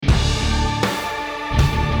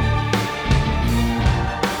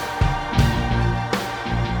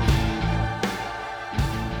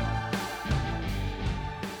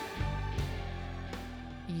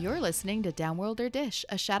listening to Downworld or Dish,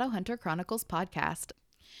 a Shadowhunter Chronicles podcast.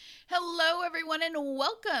 Hello, everyone, and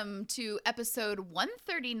welcome to episode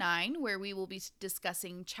 139, where we will be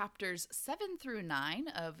discussing chapters 7 through 9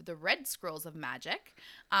 of the Red Scrolls of Magic.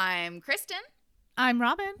 I'm Kristen. I'm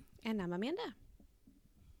Robin. And I'm Amanda.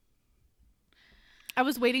 I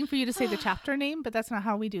was waiting for you to say the chapter name, but that's not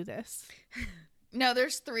how we do this. No,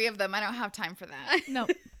 there's 3 of them. I don't have time for that. No.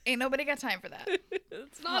 Ain't nobody got time for that.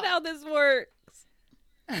 It's not how this works.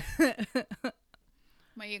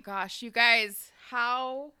 My gosh, you guys,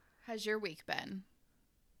 how has your week been?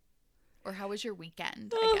 Or how was your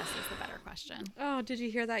weekend, I guess is the better question. Oh, did you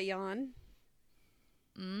hear that yawn?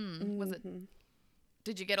 Was it?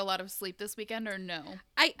 Did you get a lot of sleep this weekend or no?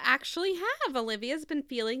 I actually have. Olivia's been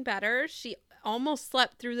feeling better. She almost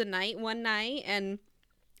slept through the night one night, and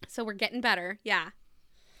so we're getting better. Yeah.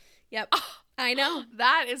 Yep. Oh, I know.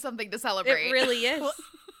 That is something to celebrate. It really is.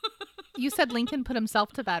 You said Lincoln put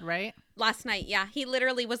himself to bed, right? Last night, yeah. He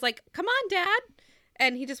literally was like, "Come on, Dad."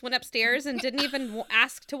 And he just went upstairs and didn't even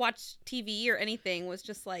ask to watch TV or anything. Was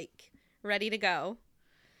just like ready to go.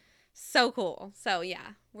 So cool. So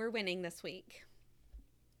yeah, we're winning this week.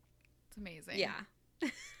 It's amazing. Yeah.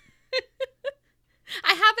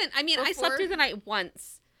 I slept through the night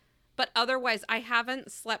once, but otherwise I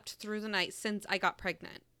haven't slept through the night since I got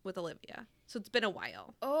pregnant with Olivia. So it's been a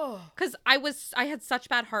while. Oh. Because I had such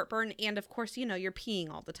bad heartburn, and of course, you know, you're peeing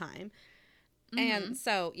all the time. And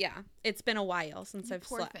so, yeah, it's been a while since I've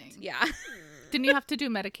slept. Thing. Yeah. Didn't you have to do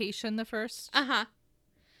medication the first? Uh-huh.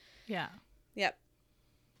 Yeah. Yep.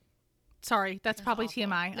 Sorry, that's probably awful.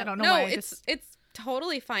 TMI. I don't know No, why. it's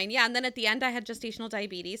totally fine. Yeah, and then at the end I had gestational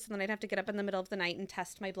diabetes, and then I'd have to get up in the middle of the night and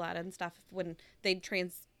test my blood and stuff when they'd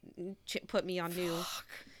put me on new.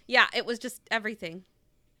 Yeah, it was just everything.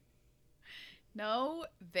 No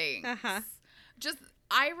thanks. Uh-huh. Just,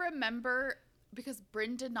 I remember, because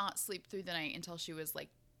Bryn did not sleep through the night until she was like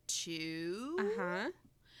 2.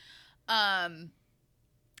 Uh-huh.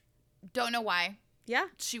 Don't know why. Yeah.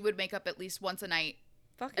 She would make up at least once a night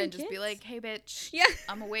Fucking and just be kids. like, "Hey, bitch. Yeah.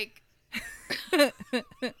 I'm awake." Her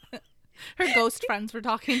ghost friends were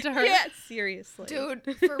talking to her. Yeah, seriously. Dude,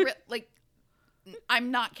 for real, like,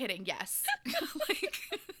 I'm not kidding. Yes. Like,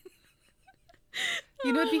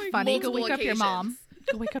 You know, it'd be funny. Go multiple wake up your mom. occasions.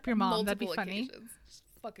 Go wake up your mom. That'd be multiple funny. occasions. Just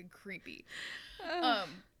fucking creepy.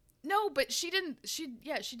 No, but she didn't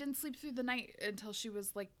sleep through the night until she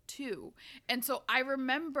was like 2. And so I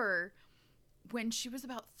remember when she was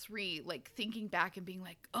about 3, like thinking back and being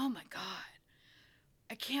like, "Oh my God,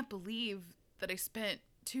 I can't believe that I spent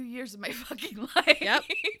 2 years of my fucking life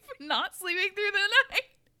not sleeping through the night."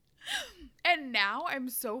 And now I'm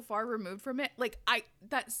so far removed from it. Like,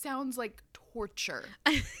 that sounds like torture.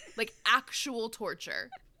 Like actual torture.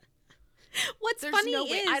 What's There's funny no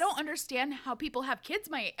way. is I don't understand how people have kids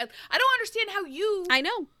I don't understand how you I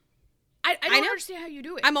know. I I don't know. understand how you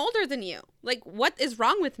do it. I'm older than you. Like, what is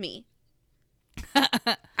wrong with me?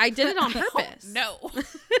 I did it on purpose. No.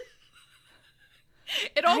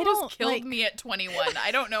 It I almost don't, killed like- me at 21.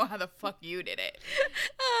 I don't know how the fuck you did it.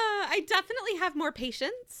 I definitely have more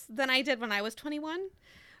patience than I did when I was 21,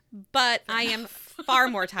 but I am far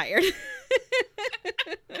more tired.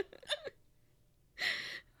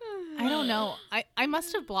 I don't know. I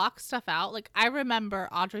must have blocked stuff out. Like, I remember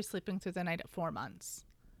Audrey sleeping through the night at 4 months.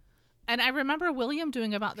 And I remember William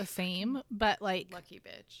doing about the same, but like, Lucky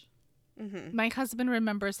bitch. my husband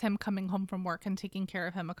remembers him coming home from work and taking care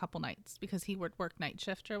of him a couple nights because he would work night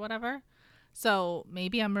shift or whatever. So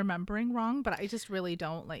maybe I'm remembering wrong, but I just really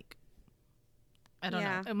don't like, I don't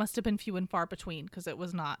know. It must have been few and far between because it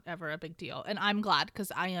was not ever a big deal. And I'm glad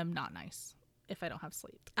because I am not nice if I don't have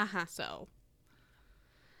sleep. Uh-huh. So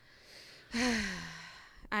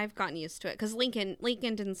I've gotten used to it because Lincoln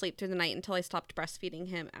didn't sleep through the night until I stopped breastfeeding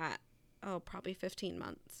him at, probably 15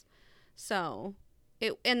 months. So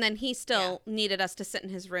and then he still needed us to sit in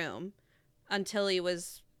his room until he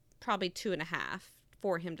was probably 2.5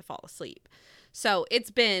 for him to fall asleep. So it's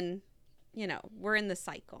been, you know, we're in the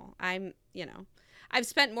cycle. I've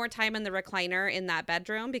spent more time in the recliner in that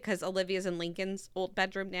bedroom because Olivia's in Lincoln's old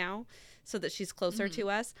bedroom now so that she's closer to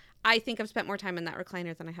us. I think I've spent more time in that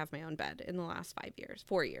recliner than I have my own bed in the last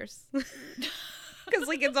 4 years. Because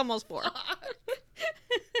Lincoln's almost 4.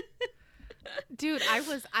 dude,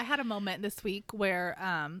 I had a moment this week where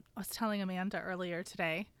I was telling Amanda earlier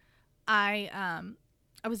today. I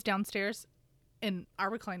was downstairs in our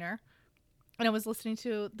recliner and I was listening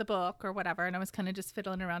to the book or whatever, and I was kind of just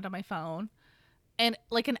fiddling around on my phone. And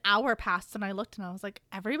like an hour passed and I looked and I was like,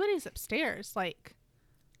 everybody's upstairs. Like,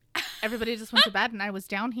 everybody just went to bed and I was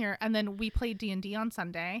down here. And then we played D&D on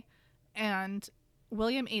Sunday and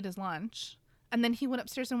William ate his lunch And then he went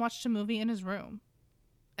upstairs and watched a movie in his room.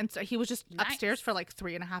 And so he was just Nice. upstairs for like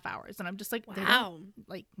 3.5 hours. And I'm just like, they Wow. don't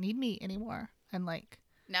like need me anymore. And like,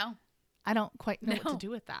 No. I don't quite know what No. to do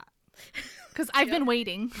with that. Because I've been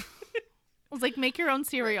waiting. I was like, make your own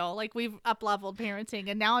cereal. Like, we've up-leveled parenting.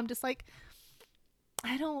 And now I'm just like,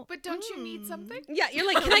 I don't. But don't you need something? Yeah, you're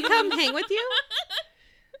like, can I come hang with you?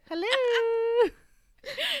 Hello.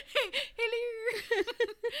 Hello.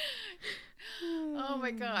 Oh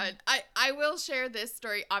my god. I will share this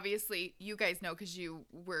story. Obviously, you guys know because you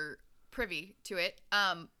were privy to it.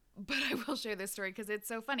 But I will share this story because it's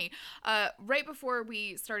so funny. Right before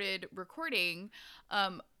we started recording,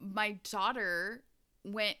 my daughter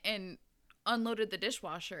went and unloaded the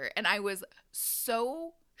dishwasher, and I was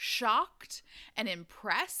so shocked and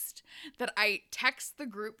impressed that I text the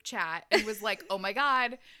group chat and was like, "Oh my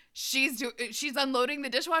god, she's unloading the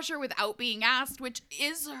dishwasher without being asked," which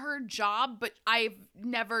is her job, but I've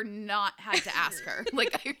never not had to ask her.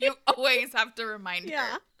 Like, you always have to remind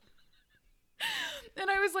her. And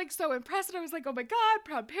I was like so impressed, and I was like, "Oh my god,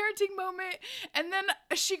 proud parenting moment." And then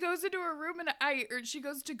she goes into her room, or she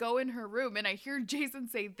goes to go in her room, and I hear Jason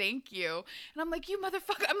say thank you, and I'm like, "You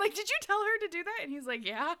motherfucker!" I'm like, "Did you tell her to do that?" And he's like,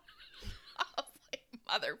 "Yeah." I was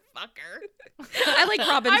like, "Motherfucker!" I like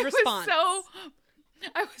Robin's response.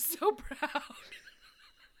 I was so proud.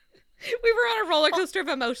 We were on a roller coaster of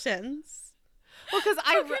emotions. Well, because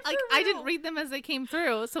Okay, for I didn't real. read them as they came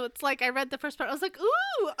through. So it's like I read the first part. I was like,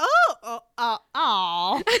 ooh,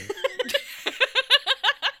 oh.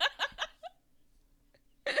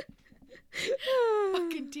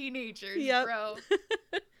 Fucking teenagers, Yep. bro.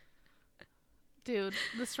 Dude,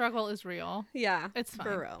 the struggle is real. Yeah, It's fine.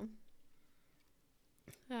 for real.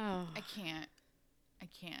 Oh. I can't.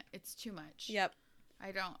 It's too much. Yep.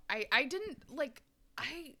 I didn't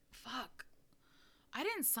I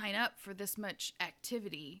didn't sign up for this much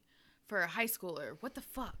activity for a high schooler. What the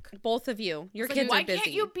fuck? Both of you. Your It's kids like, are busy. why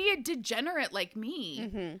can't you be a degenerate like me?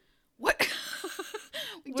 Mm-hmm. What?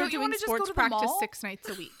 We're Don't you doing want to just go sports to the practice mall? 6 nights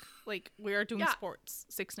a week. Like, we are doing Yeah. sports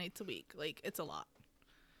 6 nights a week. Like, it's a lot.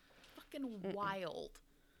 Fucking wild.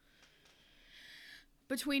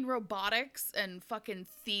 Between robotics and fucking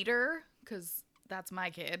theater, because that's my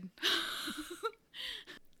kid.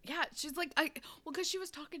 Yeah, she's like, because she was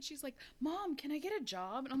talking, she's like, "Mom, can I get a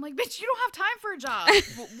job?" And I'm like, "Bitch, you don't have time for a job."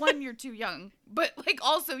 Well, one, you're too young, but like,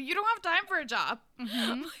 also, you don't have time for a job.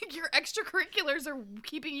 Mhm. Like, your extracurriculars are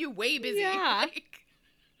keeping you way busy. Yeah. Like,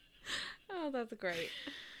 Oh, that's great.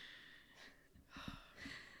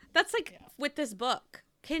 That's like with this book.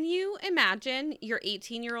 Can you imagine your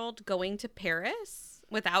 18-year-old going to Paris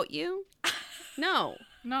without you? No,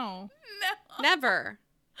 No. no. never.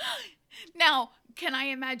 Now, can I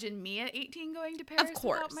imagine me at 18 going to Paris?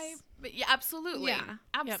 course. Without but yeah, absolutely. Yeah.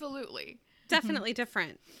 Absolutely. Definitely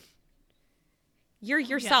different. You're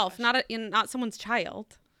yourself, gosh. not someone's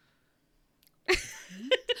child.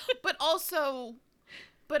 But also,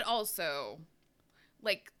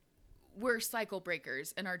 like, we're cycle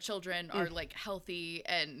breakers, and our children are like healthy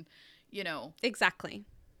and, Exactly.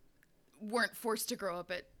 weren't forced to grow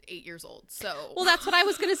up at 8 years old. So, Well, that's what I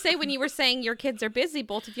was going to say when you were saying your kids are busy,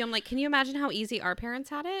 both of you. I'm like, can you imagine how easy our parents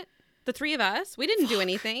had it? The three of us. We didn't do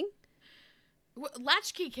anything.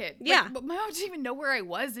 latchkey kid. Like, Yeah. but my mom didn't even know where I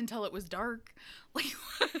was until it was dark. Like,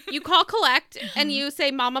 You call collect and you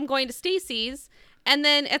say, "Mom, I'm going to Stacy's." And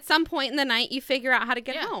then at some point in the night, you figure out how to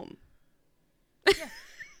get Yeah. home.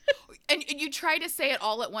 and you try to say it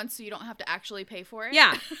all at once so you don't have to actually pay for it.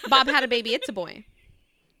 Yeah. Bob had a baby. It's a boy.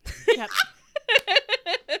 Yep.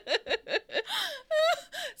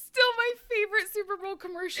 Still my favorite Super Bowl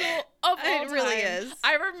commercial of all It really time. is.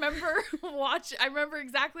 I remember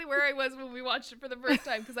exactly where I was when we watched it for the first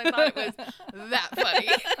time because I thought it was that funny.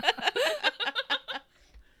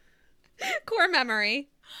 Core memory.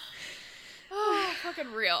 Oh,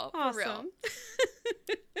 fucking real. For real. Awesome.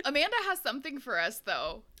 Amanda has something for us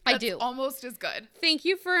though. I That's do. almost as good. Thank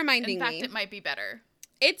you for reminding In fact, me. it might be better.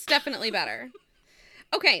 It's definitely better.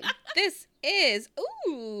 Okay, this is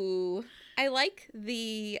I like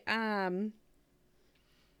the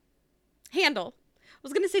handle. I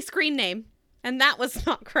was gonna say screen name, and that was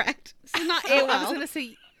not correct. This is not Oh, I was AOL. going to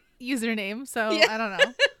say username, so Yeah. I don't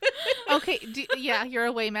know. Okay, your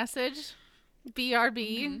away message.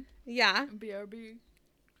 BRB. Yeah, BRB.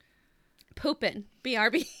 poopin'.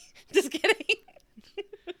 BRB. Just kidding.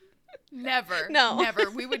 Never. No.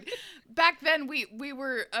 Never. We would back then we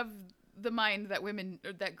were of the mind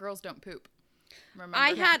that girls don't poop. Remember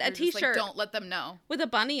I that? had a We were just like, t-shirt. don't let them know. With a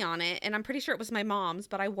bunny on it, and I'm pretty sure it was my mom's,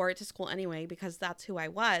 but I wore it to school anyway because that's who I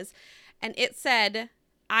was. And it said,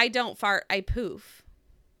 "I don't fart, I poof."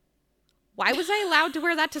 Why was I allowed to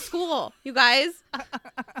wear that to school, you guys? I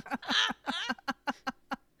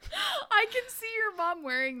can see your mom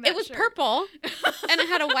wearing that It was shirt. purple, and it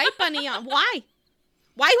had a white bunny on. Why?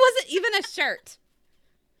 Why was it even a shirt?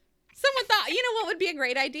 Someone thought, you know what would be a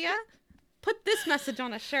great idea? Put this message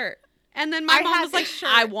on a shirt. And then my I mom had was like, this shirt.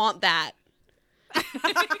 I want that. What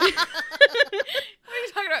are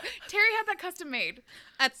you talking about? Terry had that custom made.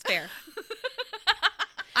 That's fair.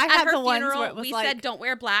 I At had her the ones funeral, where it was we like, said don't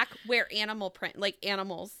wear black, wear animal print, like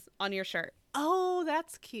animals on your shirt. oh,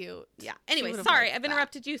 that's cute. Yeah. Anyway, would've sorry, liked I've that.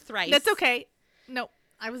 interrupted you thrice. That's okay. No,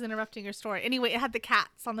 I was interrupting your story. Anyway, it had the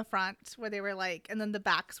cats on the front where they were like, and then the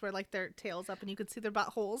backs were like their tails up and you could see their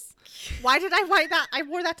buttholes. Why did I wear that? I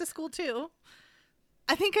wore that to school too.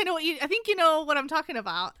 I think you know what I'm talking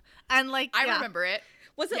about. And like, I yeah, remember it.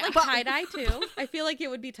 Was it Yeah. like tie-dye too? I feel like it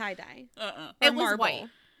would be tie-dye. Uh-uh. Or It was marble. white.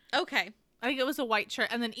 Okay. I think it was a white shirt,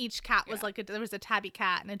 and then each cat was Yeah. like there was a tabby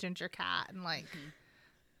cat and a ginger cat, and like,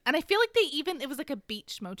 and I feel like it was like a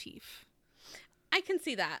beach motif. I can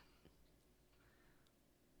see that.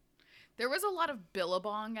 There was a lot of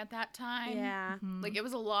Billabong at that time. Yeah. Like it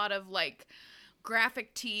was a lot of like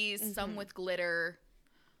graphic tees, some with glitter.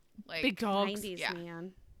 Like Big dogs. 90s, Yeah.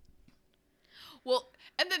 man. Well,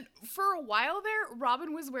 and then for a while there,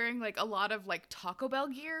 Robin was wearing like a lot of like Taco Bell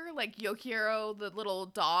gear, like Yokiro, the little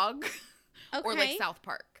dog, or like Okay. South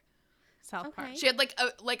Park. South Park. Okay. She had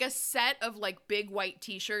like a set of like big white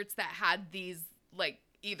T-shirts that had these like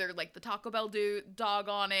either like the Taco Bell dog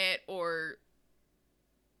on it or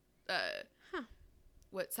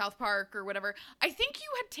what South Park or whatever. I think you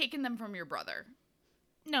had taken them from your brother.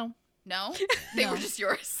 No, No, they No. were just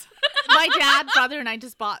yours. my dad, brother, and I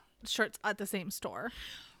just bought shirts at the same store.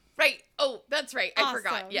 Right. Oh, that's right. I Awesome.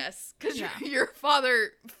 forgot. Yes. Because Yeah. your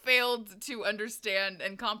father failed to understand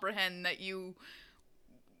and comprehend that you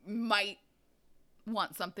might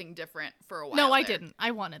want something different for a while. No, I there. didn't.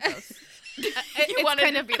 I wanted those. You It's wanted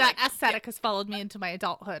kind to of be that like, aesthetic has followed me into my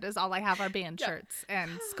adulthood. Is all I have are band Yeah. shirts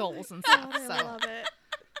and skulls and God, stuff. I So love it.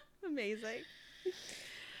 Amazing.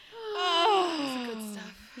 Oh, good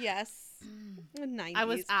stuff. Yes. 90s. I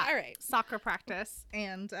was at All right. soccer practice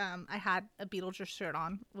and I had a Beetlejuice shirt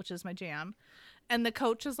on, which is my jam. And the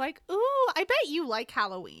coach was like, "Ooh, I bet you like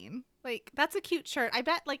Halloween. Like, that's a cute shirt. I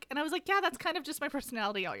bet." Like, and I was like, "Yeah, that's kind of just my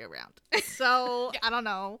personality all year round." So Yeah. I don't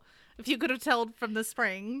know if you could have told from the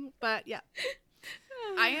spring, but yeah.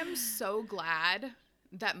 I am so glad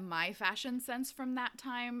that my fashion sense from that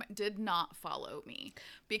time did not follow me,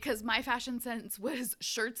 because my fashion sense was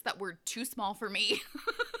shirts that were too small for me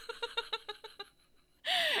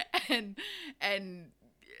and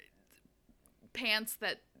pants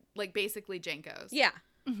that like basically Jenkos. Yeah.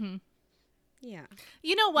 hmm Yeah.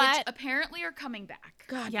 You know Which what? apparently are coming back.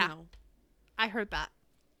 God, Yeah. no. I heard that.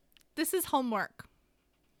 This is homework.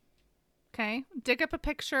 Okay? Dig up a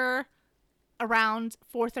picture around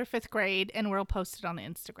 4th or 5th grade and we'll post it on the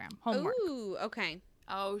Instagram. Homework. Ooh, okay.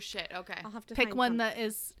 Oh shit. Okay. I'll have to Pick find one some. that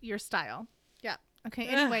is your style. Yeah. Okay.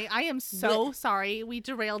 Ugh. Anyway, I am so Blech. sorry we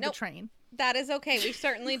derailed Nope. the train. That is okay. We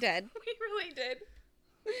certainly did. We really did.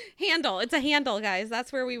 Handle. It's a handle, guys.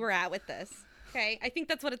 That's where we were at with this. Okay. I think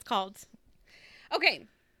that's what it's called. Okay.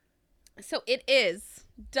 So it is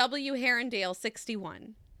W. Herondale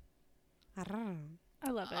 61. I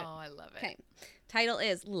love it. Oh, I love it. Okay. Title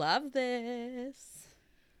is Love This.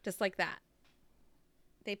 Just like that.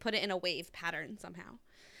 They put it in a wave pattern somehow.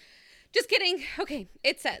 Just kidding. Okay.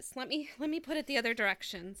 It says, let me put it the other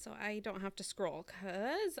direction so I don't have to scroll,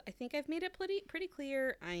 cuz I think I've made it pretty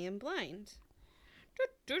clear. I am blind.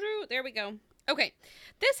 There we go. Okay.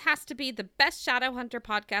 This has to be the best Shadowhunter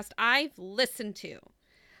podcast I've listened to.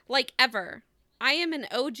 Like ever. I am an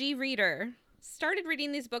OG reader. Started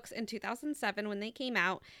reading these books in 2007 when they came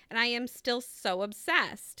out, and I am still so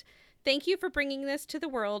obsessed. Thank you for bringing this to the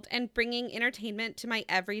world and bringing entertainment to my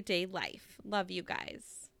everyday life. Love you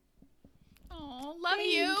guys. Oh, love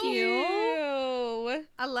Thank you. you.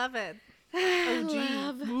 I love it.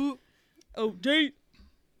 Love. OG.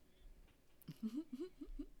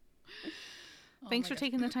 Thanks my for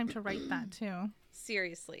taking the time to write that too.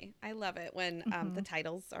 Seriously, I love it when the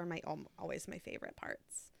titles are always my favorite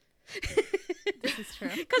parts. This is true.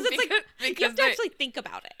 Because it's like you because have to actually think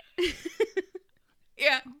about it.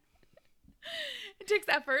 Yeah. It takes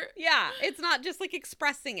effort. Yeah, it's not just like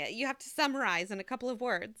expressing it. You have to summarize in a couple of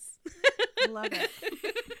words. I love it.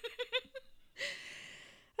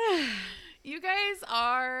 You guys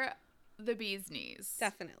are the bee's knees.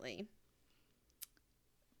 Definitely.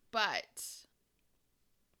 But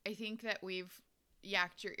I think that we've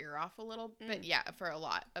yacked your ear off a little bit. Yeah, for a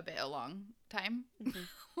long time.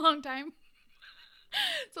 Long time.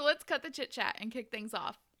 So let's cut the chit chat and kick things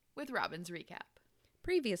off. with Robin's recap.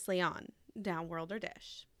 Previously on Downworld or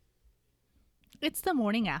Dish. It's the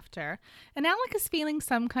morning after, and Alec is feeling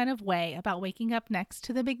some kind of way about waking up next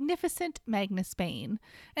to the magnificent Magnus Bane.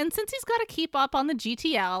 And since he's got to keep up on the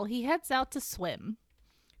GTL, he heads out to swim.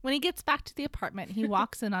 When he gets back to the apartment, he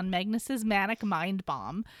walks in on Magnus's manic mind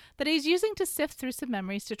bomb that he's using to sift through some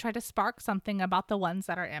memories to try to spark something about the ones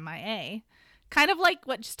that are MIA. Kind of like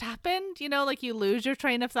what just happened, you know, like you lose your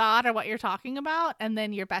train of thought or what you're talking about, and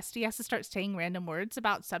then your bestie has to start saying random words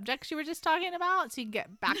about subjects you were just talking about so you can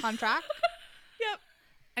get back on track. Yep.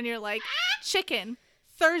 And you're like, chicken,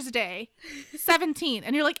 Thursday, 17.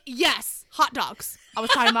 And you're like, yes, hot dogs. I was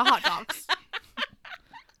talking about hot dogs.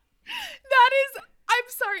 I'm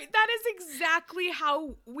sorry, that is exactly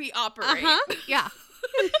how we operate. Uh-huh. Yeah.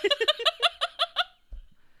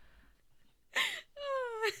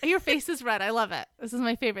 Your face is red. I love it. This is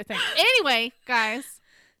my favorite thing. Anyway, guys,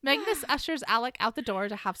 Magnus ushers Alec out the door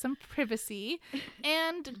to have some privacy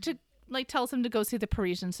and to tells him to go see the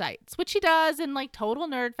Parisian sights, which he does in total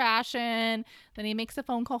nerd fashion. Then he makes a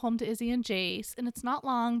phone call home to Izzy and Jace, and it's not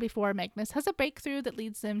long before Magnus has a breakthrough that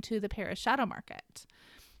leads them to the Paris Shadow Market.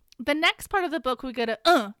 The next part of the book, we get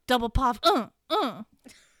a double pop,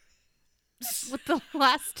 with the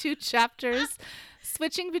last two chapters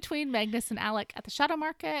switching between Magnus and Alec at the Shadow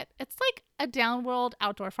Market. It's like a downworld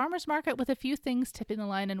outdoor farmer's market with a few things tipping the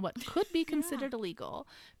line in what could be considered illegal.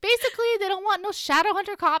 Basically, they don't want no shadow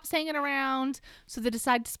hunter cops hanging around, so they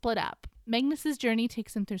decide to split up. Magnus's journey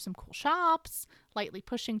takes him through some cool shops, lightly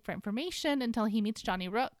pushing for information until he meets Johnny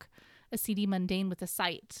Rook, a seedy mundane with a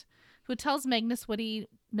sight, who tells Magnus what he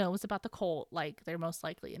knows about the cult, like they're most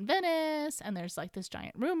likely in Venice, and there's this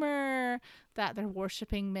giant rumor that they're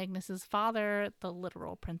worshiping Magnus's father, the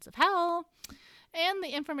literal Prince of Hell, and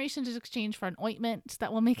the information is exchanged for an ointment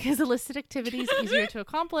that will make his illicit activities easier to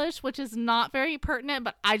accomplish, which is not very pertinent,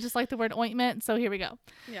 but I just like the word ointment, so here we go.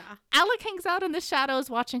 Yeah. Alec hangs out in the shadows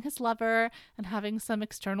watching his lover and having some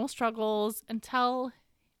external struggles until,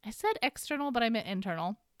 I said external, but I meant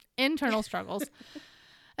internal struggles.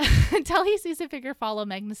 Until he sees a figure follow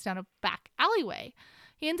Magnus down a back alleyway.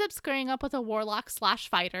 He ends up squaring up with a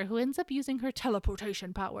warlock/fighter who ends up using her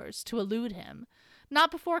teleportation powers to elude him, not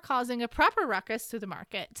before causing a proper ruckus through the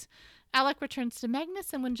market. Alec returns to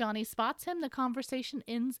Magnus, and when Johnny spots him, the conversation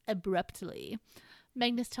ends abruptly.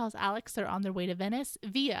 Magnus tells Alex they're on their way to Venice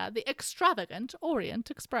via the extravagant Orient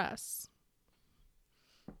Express.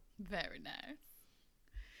 Very nice.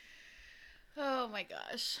 Oh my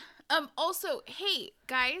gosh. Also, hey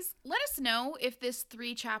guys, let us know if this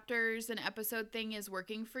 3 chapters an episode thing is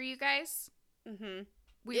working for you guys. Mm-hmm.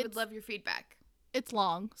 We would love your feedback. It's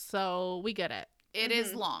long, so we get it. It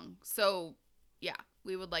is long, so yeah,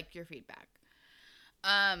 we would like your feedback.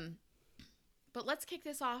 But let's kick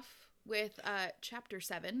this off with chapter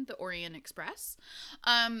 7, the Orient Express.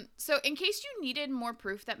 So in case you needed more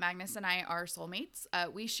proof that Magnus and I are soulmates,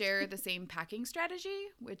 we share the same packing strategy,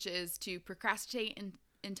 which is to procrastinate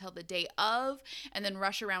until the day of and then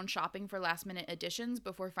rush around shopping for last minute additions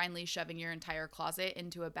before finally shoving your entire closet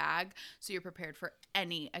into a bag so you're prepared for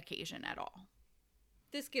any occasion at all.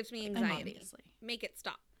 This gives me anxiety. Obviously. Make it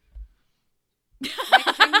stop.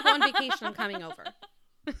 Next time you go on vacation, I'm coming over.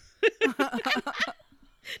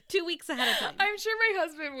 2 weeks ahead of time. I'm sure my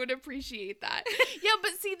husband would appreciate that. Yeah,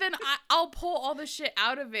 but see, then I'll pull all the shit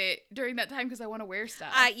out of it during that time because I want to wear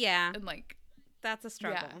stuff. Yeah. And that's a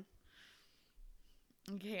struggle. Yeah.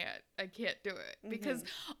 I can't do it because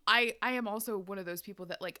I am also one of those people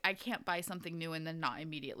that I can't buy something new and then not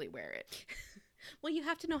immediately wear it. Well, you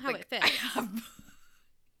have to know how it fits.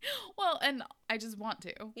 Well, and I just want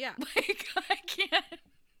to. Yeah. I can't.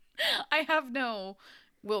 I have no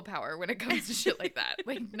willpower when it comes to shit like that.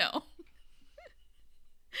 No.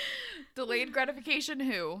 Delayed gratification,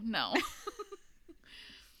 who? No.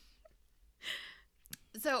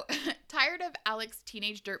 So, tired of Alec's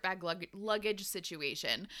teenage dirtbag luggage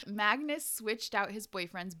situation, Magnus switched out his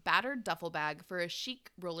boyfriend's battered duffel bag for a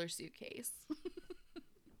chic roller suitcase.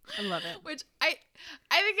 I love it. Which I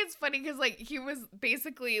think it's funny because he was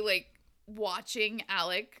basically watching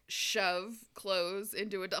Alec shove clothes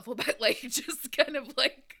into a duffel bag, just kind of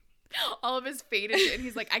all of his faded shit. And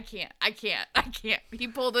he's like, I can't. He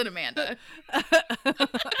pulled an Amanda. Yeah.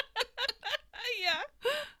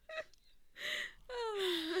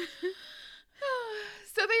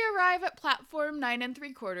 So they arrive at platform 9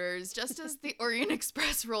 3/4 just as the Orient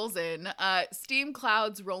Express rolls in. Steam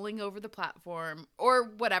clouds rolling over the platform, or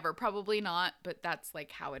whatever. Probably not, but that's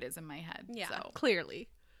how it is in my head. Yeah, so clearly.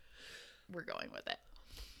 We're going with it.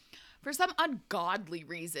 For some ungodly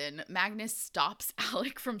reason, Magnus stops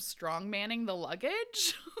Alec from strongmanning the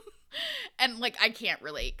luggage. And like I can't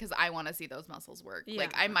relate because I want to see those muscles work. Yeah.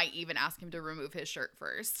 Like I might even ask him to remove his shirt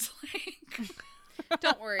first. Like,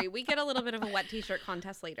 Don't worry, we get a little bit of a wet t-shirt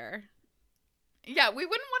contest later. yeah, we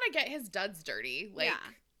wouldn't want to get his duds dirty. Like Yeah.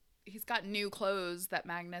 he's got new clothes that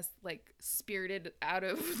Magnus like spirited out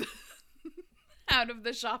of out of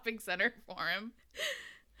the shopping center for him.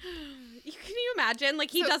 Can you imagine?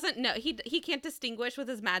 Like he So- doesn't know. He can't distinguish with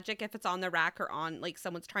his magic if it's on the rack or on like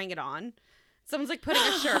someone's trying it on. Someone's like putting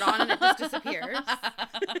a shirt on and it just disappears.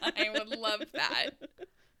 I would love that.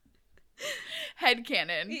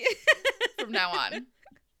 Headcanon from now on.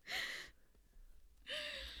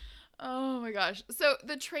 Oh my gosh. So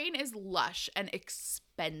the train is lush and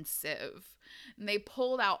expensive. And they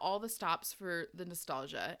pulled out all the stops for the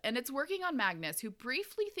nostalgia. And it's working on Magnus, who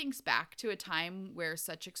briefly thinks back to a time where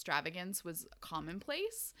such extravagance was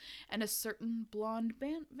commonplace and a certain blonde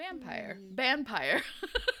vampire. Vampire.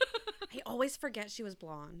 I always forget she was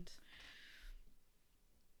blonde.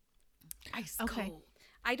 Ice Okay. cold.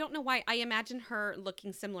 I don't know why. I imagine her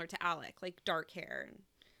looking similar to Alec, like dark hair.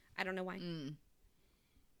 I don't know why.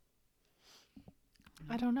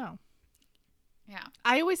 I don't know. Yeah.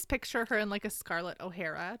 I always picture her in like a Scarlett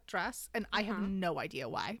O'Hara dress, and I have no idea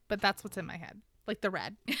why, but that's what's in my head. Like the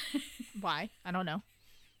red. Why? I don't know.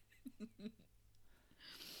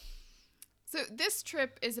 So this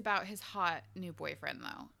trip is about his hot new boyfriend,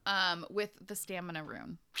 though, with the stamina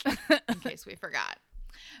rune, in case we forgot.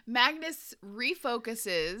 Magnus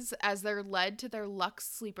refocuses as they're led to their luxe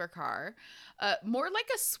sleeper car, more like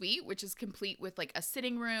a suite, which is complete with like a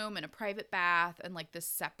sitting room and a private bath and like this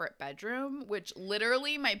separate bedroom, which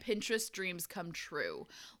literally my Pinterest dreams come true.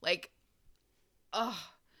 Like,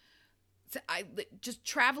 just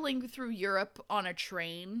traveling through Europe on a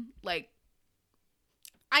train, like,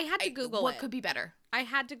 I had to Google what it. could be better? I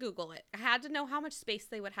had to Google it. I had to know how much space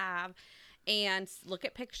they would have and look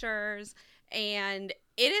at pictures. And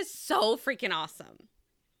it is so freaking awesome.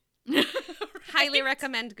 Highly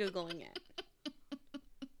recommend Googling it.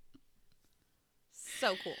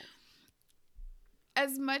 So cool.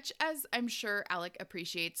 As much as I'm sure Alec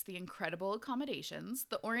appreciates the incredible accommodations,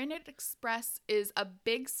 the Orient Express is a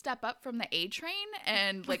big step up from the A train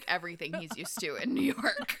and like everything he's used to in New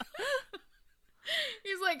York.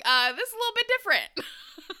 He's like, this is a little bit different.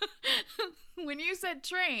 When you said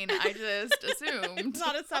train, I just assumed.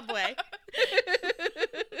 Not a subway.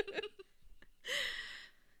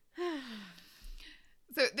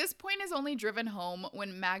 So this point is only driven home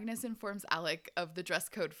when Magnus informs Alec of the dress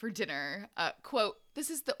code for dinner. Quote, "This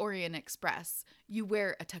is the Orient Express. You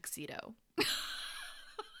wear a tuxedo."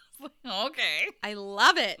 Okay. I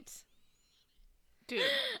love it. Dude.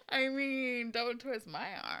 I mean, don't twist my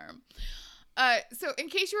arm. So in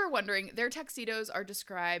case you were wondering, their tuxedos are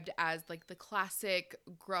described as like the classic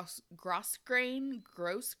gross grain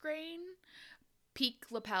peak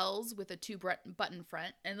lapels with a 2-button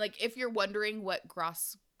front. And like if you're wondering what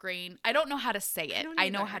gross grain, I don't know how to say it. I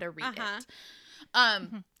know how to read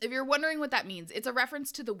it. If you're wondering what that means, it's a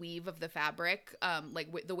reference to the weave of the fabric,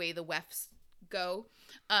 like the way the wefts go.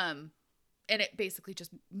 And it basically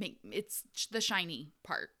just it's the shiny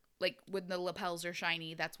part. Like when the lapels are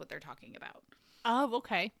shiny, that's what they're talking about. Oh,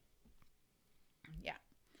 okay. Yeah.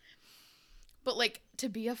 But like to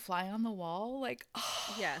be a fly on the wall, like,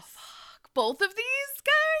 oh, Yes. fuck. Both of these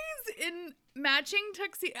guys in matching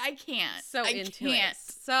tuxedo. I can't. So I into can't. it.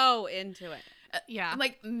 So into it. Yeah.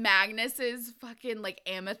 Like Magnus's fucking like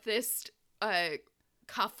amethyst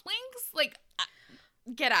cufflinks. Like,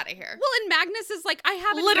 get out of here. Well, and Magnus is like, I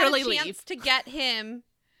haven't Literally had a chance leave. to get him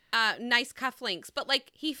nice cufflinks, but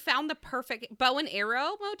like he found the perfect bow and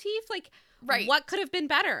arrow motif. Like, Right. what could have been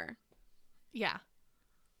better? Yeah.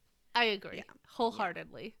 I agree. Yeah.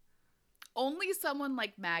 Wholeheartedly. Only someone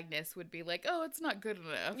like Magnus would be like, oh, it's not good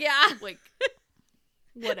enough. Yeah. Like,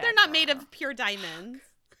 Whatever. They're not made of pure diamonds.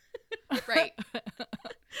 right.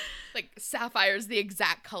 Like Sapphire's the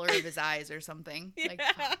exact color of his eyes or something. Like,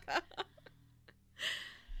 fuck.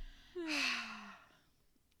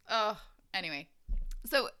 Oh, anyway.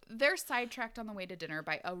 So they're sidetracked on the way to dinner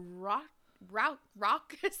by a raucous.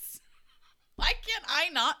 Why can't I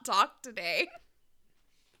not talk today?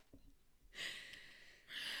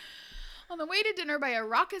 On the way to dinner by a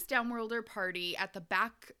raucous downworlder party at the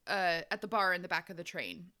bar in the back of the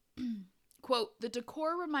train. Quote, "The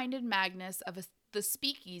decor reminded Magnus of the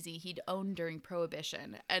speakeasy he'd owned during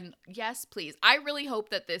Prohibition." And yes, please. I really hope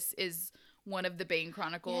that this is one of the Bane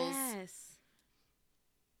Chronicles Yes.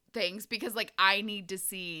 things, because like I need to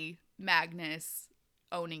see Magnus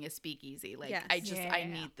owning a speakeasy. Like Yes. I Yeah.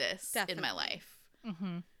 need this in my Definitely. life.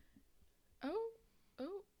 Mm-hmm.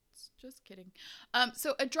 Oh, Just kidding.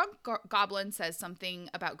 So a drunk goblin says something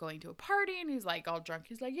about going to a party, and he's like all drunk.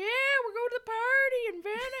 He's like, "Yeah, we're going to the party in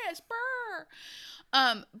Venice."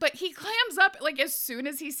 Brr. But he clams up like as soon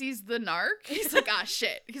as he sees the narc. He's like, "Ah,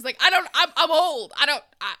 shit." He's like, I'm old.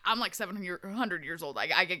 I'm like 700 years old.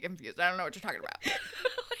 I get confused. I don't know what you're talking about."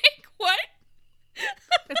 Like, what?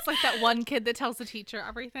 It's like that one kid that tells the teacher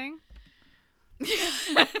everything.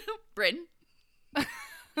 Bryn.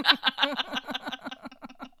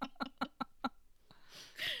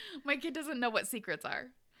 My kid doesn't know what secrets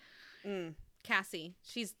are. Cassie,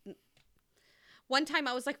 she's... One time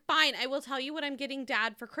I was like, fine, I will tell you what I'm getting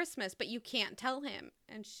Dad for Christmas, but you can't tell him.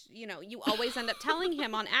 And, you always end up telling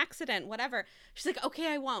him on accident, whatever. She's like,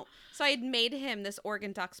 okay, I won't. So I had made him this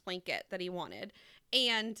Oregon Ducks blanket that he wanted.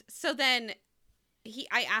 And so then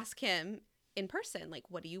I asked him in person, like,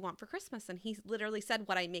 what do you want for Christmas? And he literally said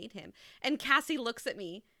what I made him. And Cassie looks at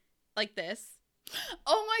me like this.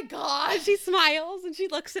 Oh my God. She smiles and she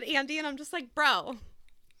looks at Andy and I'm just like, bro,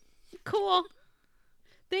 cool.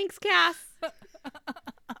 Thanks, Cass.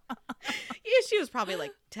 Yeah, she was probably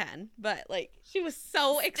like 10, but like she was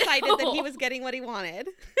so excited that he was getting what he wanted.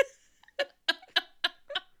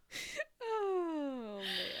 Oh,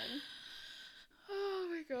 man. Oh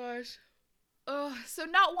my gosh. Oh, so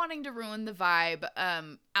not wanting to ruin the vibe,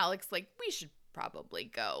 Alex like, we should probably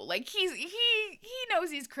go. Like he knows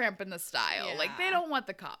he's cramping the style. Yeah. Like they don't want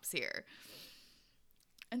the cops here.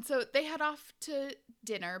 And so they head off to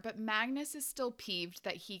dinner, but Magnus is still peeved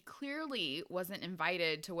that he clearly wasn't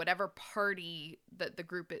invited to whatever party that the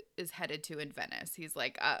group is headed to in Venice. He's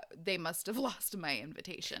like, they must have lost my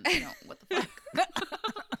invitation. What the fuck?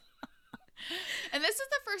 And this is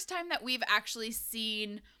the first time that we've actually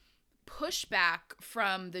seen pushback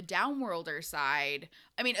from the Downworlder side.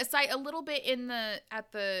 I mean, aside a little bit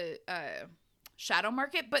at the Shadow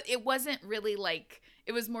Market, but it wasn't really like,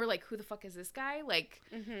 it was more like, who the fuck is this guy? Like,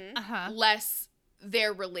 less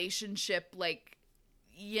their relationship, like,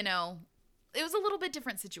 it was a little bit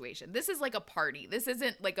different situation. This is like a party. This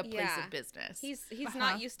isn't like a place of business. He's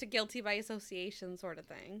not used to guilty by association sort of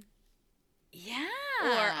thing. Yeah.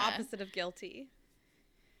 Or opposite of guilty.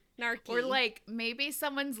 Narky. Or like maybe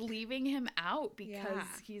someone's leaving him out because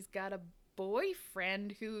he's got a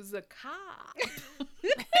boyfriend who's a cop.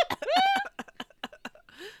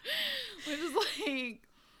 Which is like,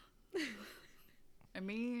 I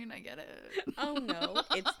mean, I get it. Oh no,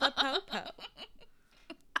 it's the Popo.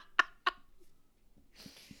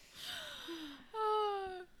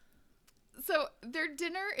 So their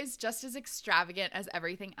dinner is just as extravagant as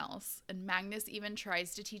everything else, and Magnus even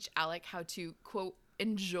tries to teach Alec how to, quote,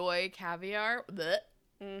 enjoy caviar. Blech.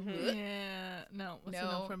 Mm-hmm. Yeah, no, it's a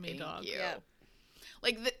no for me, dog. You. Yeah.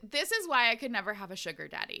 Like, this is why I could never have a sugar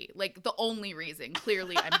daddy. Like, the only reason.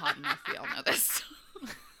 Clearly, I'm hot enough. We all know this.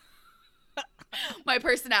 My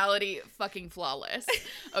personality, fucking flawless.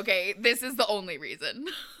 Okay, this is the only reason.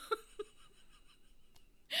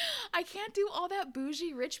 I can't do all that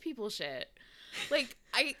bougie rich people shit. Like,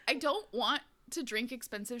 I don't want to drink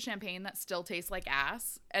expensive champagne that still tastes like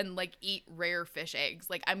ass and, like, eat rare fish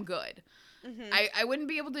eggs. Like, I'm good. Mm-hmm. I wouldn't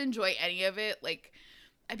be able to enjoy any of it. Like,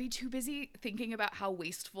 I'd be too busy thinking about how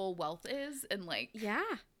wasteful wealth is and, like,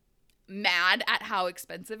 mad at how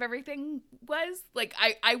expensive everything was. Like,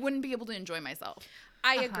 I wouldn't be able to enjoy myself.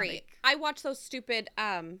 I agree. Like, I watch those stupid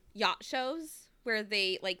yacht shows where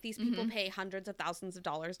they, like, these people pay hundreds of thousands of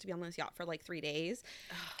dollars to be on this yacht for, like, 3 days.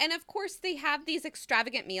 And, of course, they have these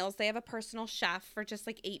extravagant meals. They have a personal chef for just,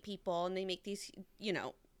 like, 8 people, and they make these,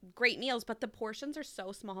 great meals. But the portions are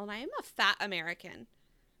so small, and I am a fat American.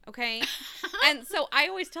 Okay? And so I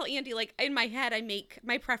always tell Andy, like, in my head, I make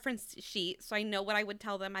my preference sheet so I know what I would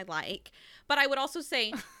tell them I like. But I would also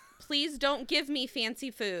say, please don't give me fancy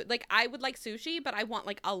food. Like, I would like sushi, but I want,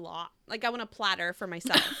 like, a lot. Like, I want a platter for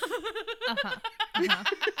myself. And none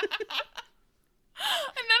of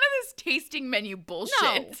this tasting menu bullshit.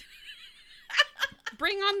 No.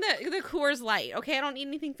 Bring on the Coors Light, okay? I don't need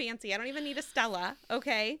anything fancy. I don't even need a Stella,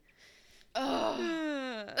 okay?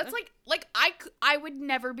 That's like I would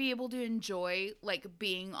never be able to enjoy, like,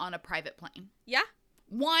 being on a private plane. Yeah.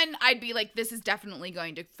 One, I'd be like, this is definitely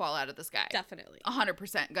going to fall out of the sky. Definitely.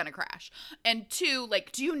 100% gonna crash. And 2,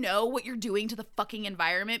 like, do you know what you're doing to the fucking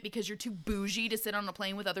environment because you're too bougie to sit on a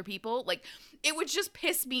plane with other people? Like, it would just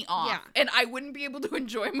piss me off. Yeah. And I wouldn't be able to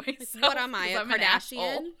enjoy myself. What am I, a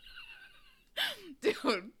Kardashian?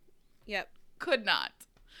 Dude. Yep. Could not.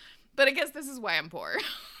 But I guess this is why I'm poor.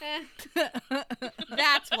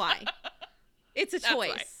 That's why. It's a choice.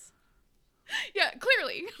 Why. Yeah,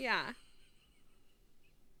 clearly. Yeah.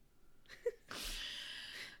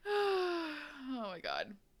 Oh my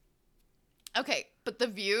god. Okay, but the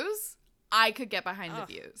views, I could get behind the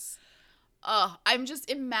views. I'm just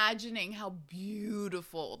imagining how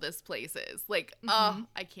beautiful this place is. Like,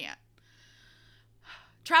 I can't.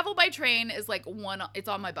 Travel by train is like it's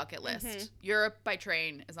on my bucket list. Europe by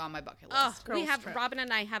train is on my bucket list. Robin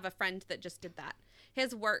and I have a friend that just did that.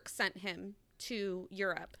 His work sent him to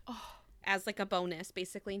Europe as like a bonus,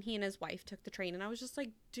 basically. And he and his wife took the train. And I was just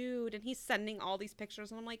like, dude. And he's sending all these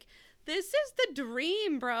pictures. And I'm like, this is the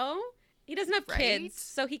dream, bro. He doesn't have kids,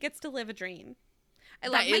 so he gets to live a dream. I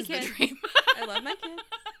love my kid. The dream. I love my kid.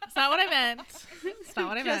 It's not what I meant. It's not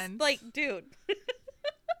what I meant. Just like, dude.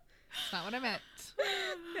 It's not what I meant.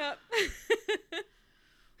 Yep.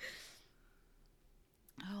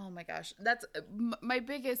 Oh my gosh. That's my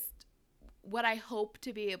biggest, what I hope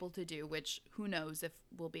to be able to do, which who knows if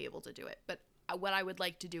we'll be able to do it. But what I would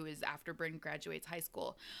like to do is after Bryn graduates high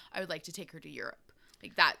school, I would like to take her to Europe.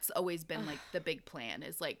 Like that's always been like the big plan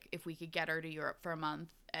is like if we could get her to Europe for a month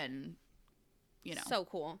and, you know. So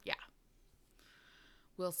cool. Yeah.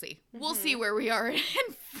 We'll see. We'll see where we are in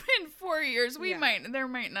 4 years. There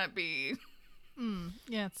might not be.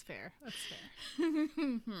 Yeah, it's fair. That's fair.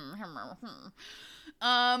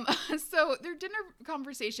 So their dinner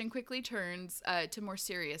conversation quickly turns to more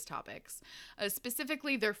serious topics,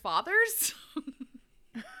 specifically their fathers.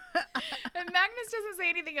 And Magnus doesn't say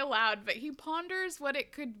anything aloud, but he ponders what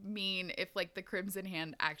it could mean if, like, the Crimson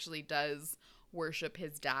Hand actually does worship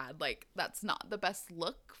his dad. Like, that's not the best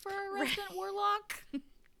look for a resident warlock.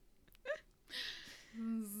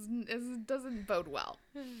 It doesn't bode well.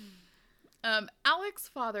 Alec's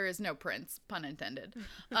father is no prince, pun intended.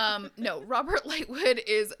 No, Robert Lightwood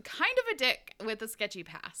is kind of a dick with a sketchy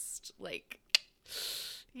past. Like,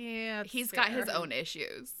 yeah, he's got his own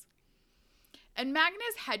issues. And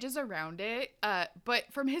Magnus hedges around it, but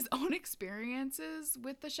from his own experiences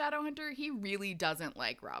with the Shadowhunter, he really doesn't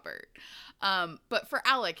like Robert. But for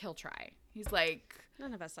Alec, he'll try. He's like...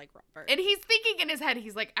 None of us like Robert. And he's thinking in his head,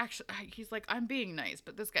 he's like, I'm being nice,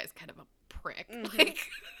 but this guy's kind of a prick. Like,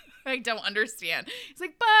 I don't understand. He's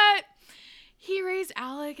like, but he raised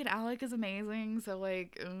Alec, and Alec is amazing, so,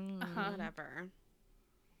 like... Whatever.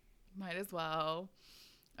 Might as well.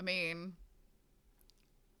 I mean...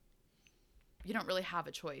 You don't really have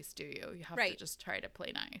a choice, do you? You have to just try to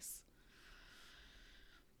play nice.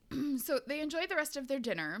 So they enjoyed the rest of their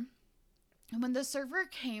dinner. And when the server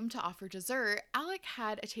came to offer dessert, Alec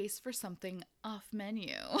had a taste for something off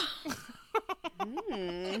menu.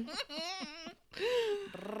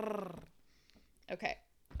 Okay,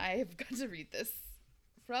 I've got to read this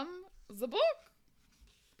from the book.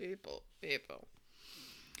 People.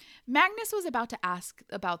 Magnus was about to ask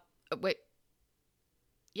about...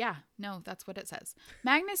 Yeah, no, that's what it says.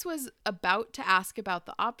 Magnus was about to ask about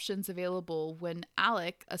the options available when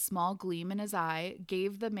Alec, a small gleam in his eye,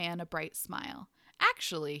 gave the man a bright smile.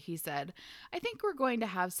 Actually, he said, I think we're going to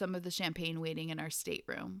have some of the champagne waiting in our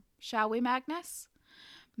stateroom. Shall we, Magnus?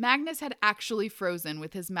 Magnus had actually frozen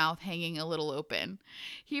with his mouth hanging a little open.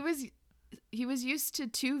 He was used to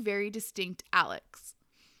two very distinct Alecs.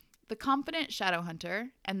 The confident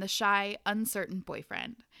Shadowhunter and the shy, uncertain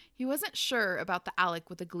boyfriend. He wasn't sure about the Alec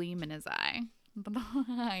with a gleam in his eye.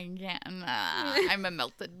 I'm a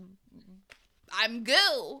melted... I'm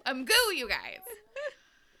goo, you guys.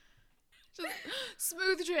 Just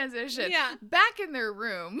smooth transition. Yeah. Back in their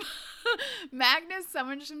room, Magnus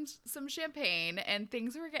summoned some champagne, and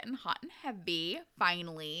things were getting hot and heavy,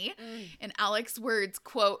 finally. In Alec's words,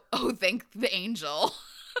 quote, "Oh, thank the angel."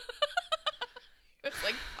 It's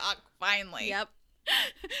like, fuck, finally. Yep.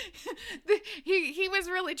 He was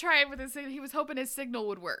really trying with his... He was hoping his signal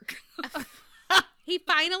would work. He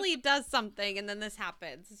finally does something, and then this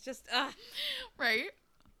happens. It's just, Right?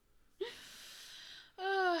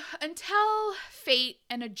 Until fate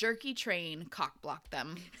and a jerky train cock-blocked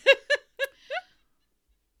them.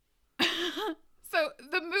 So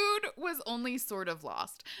the mood was only sort of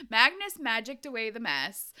lost. Magnus magicked away the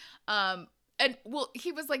mess. And, well,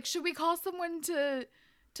 he was like, should we call someone to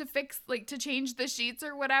fix, like, to change the sheets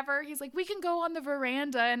or whatever? He's like, we can go on the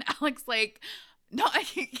veranda. And Alec's like, no,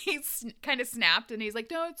 he's kind of snapped. And he's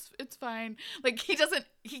like, no, it's fine. Like,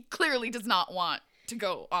 he clearly does not want to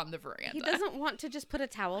go on the veranda. He doesn't want to just put a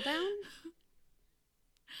towel down?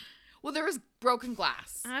 Well, there was broken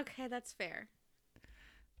glass. Okay, that's fair.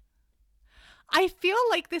 I feel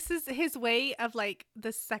like this is his way of, like,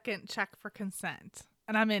 the second check for consent.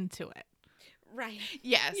 And I'm into it. Right.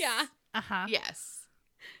 Yes. Yeah. Uh-huh. Yes.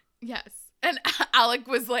 And Alec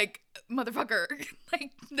was like, motherfucker,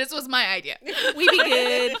 like, this was my idea. We be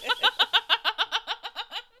good.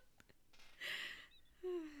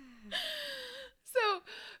 So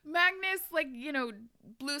Magnus, like, you know,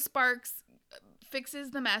 blue sparks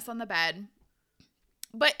fixes the mess on the bed.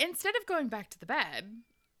 But instead of going back to the bed,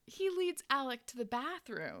 he leads Alec to the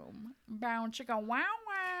bathroom. Bow chicka wow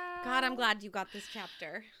wow. God, I'm glad you got this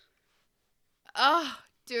chapter. Oh,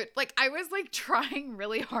 dude. Like, I was, like, trying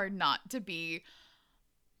really hard not to be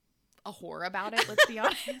a whore about it, let's be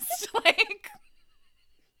honest. Like,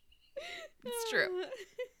 it's true.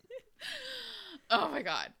 Oh, my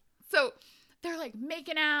God. So, they're, like,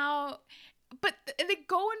 making out. But they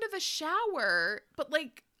go into the shower. But,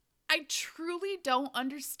 like, I truly don't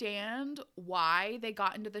understand why they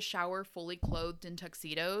got into the shower fully clothed in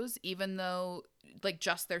tuxedos, even though, like,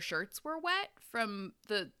 just their shirts were wet from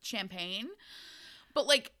the champagne. But,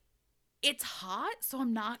 like, it's hot, so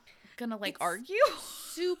I'm not gonna, like, argue.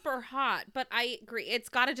 Super hot, but I agree. It's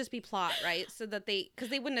got to just be plot, right? So that because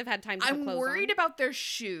they wouldn't have had time to put I'm clothes worried on. about their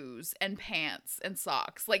shoes and pants and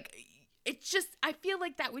socks. Like, it's just, I feel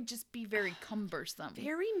like that would just be very cumbersome.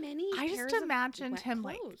 Very many. I pairs just of imagined wet him,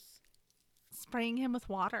 like, clothes. spraying him with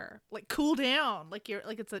water, like, cool down, like you're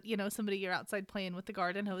like it's a somebody you're outside playing with the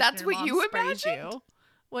garden hose. That's and your what mom you sprays imagined? you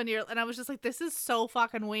when you're, and I was just like, this is so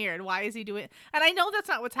fucking weird. Why is he doing? And I know that's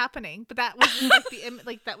not what's happening, but that was like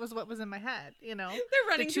like that was what was in my head. You know, They're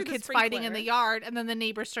running the two through kids the fighting in the sprinkler. yard, and then the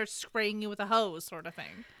neighbor starts spraying you with a hose, sort of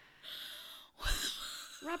thing.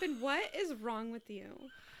 Robin, what is wrong with you?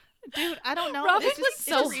 Dude, I don't know. Robin It just was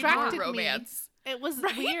it so distracted more me. romance. It was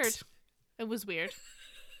Right? weird. It was weird.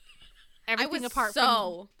 I Everything was apart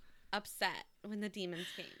so upset when the demons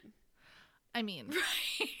came. from, I mean,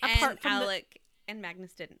 Right. apart And from Alec and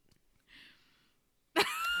Magnus didn't.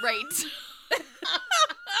 Right.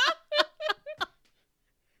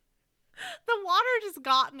 the water just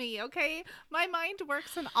got me, okay? My mind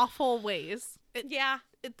works in awful ways. Yeah.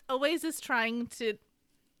 It always is trying to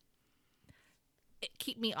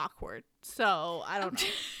keep me awkward. So, I don't know.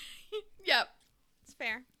 Yep. It's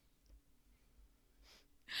fair.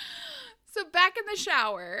 So back in the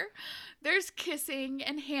shower, there's kissing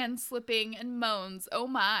and hand slipping and moans. Oh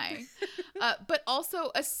my. But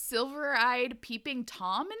also a silver-eyed peeping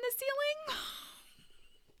Tom in the ceiling.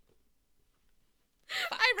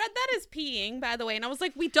 I read that as peeing, by the way, and I was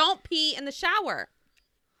like, we don't pee in the shower.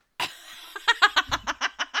 It's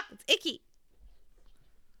icky.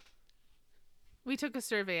 We took a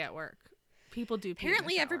survey at work. People do pee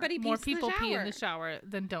Apparently in the shower. everybody More pees in the people pee in the shower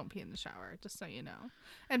than don't pee in the shower, just so you know.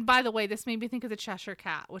 And by the way, this made me think of the Cheshire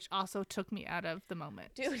Cat, which also took me out of the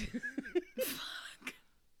moment. Dude.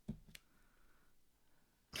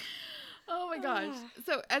 Oh my gosh.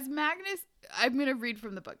 So as Magnus, I'm going to read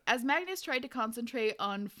from the book. As Magnus tried to concentrate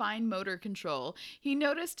on fine motor control, he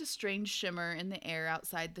noticed a strange shimmer in the air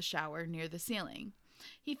outside the shower near the ceiling.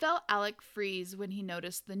 He felt Alec freeze when he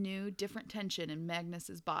noticed the new, different tension in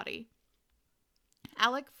Magnus's body.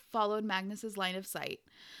 Alec followed Magnus's line of sight.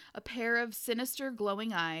 A pair of sinister,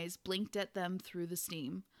 glowing eyes blinked at them through the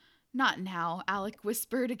steam. "Not now," Alec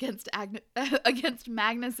whispered against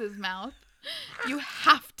Magnus's mouth. "You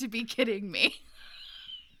have to be kidding me."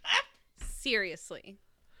 Seriously.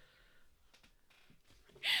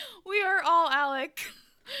 We are all Alec.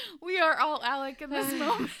 We are all Alec in this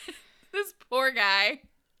moment. This poor guy.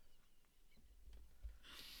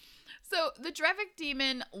 So the Drevik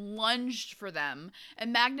demon lunged for them,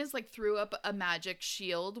 and Magnus threw up a magic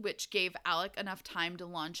shield, which gave Alec enough time to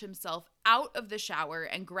launch himself out of the shower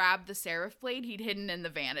and grab the seraph blade he'd hidden in the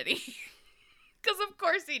vanity. Because of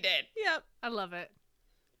course he did. Yep. I love it.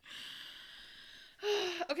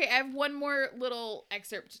 Okay, I have one more little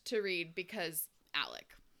excerpt to read because Alec.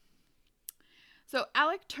 So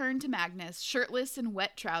Alec turned to Magnus, shirtless in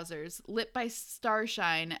wet trousers, lit by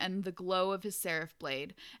starshine and the glow of his seraph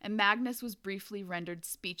blade, and Magnus was briefly rendered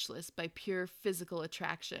speechless by pure physical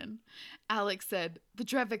attraction. Alec said, "The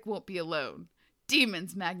Drevik won't be alone."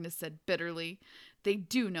 "Demons," Magnus said bitterly. "They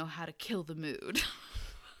do know how to kill the mood."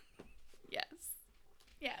 Yes.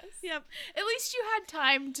 Yes. Yep. At least you had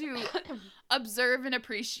time to observe and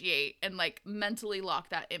appreciate and mentally lock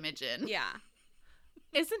that image in. Yeah.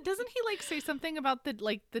 Doesn't he say something about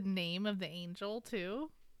the name of the angel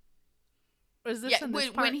too? Or is this Yeah, in this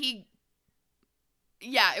when he.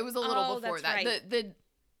 Yeah, it was a little Oh, before that's that. right.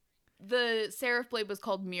 The seraph blade was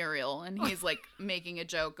called Muriel, and he's making a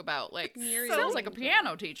joke about Muriel. sounds like a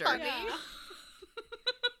piano teacher. Yeah.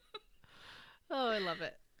 Oh, I love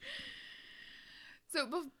it.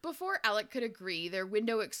 So before Alec could agree, their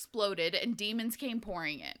window exploded and demons came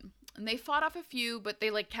pouring in. And they fought off a few, but they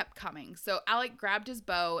kept coming. So Alec grabbed his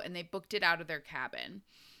bow and they booked it out of their cabin.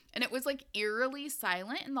 And it was eerily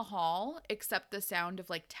silent in the hall, except the sound of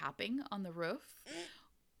tapping on the roof,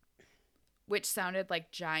 which sounded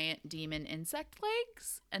like giant demon insect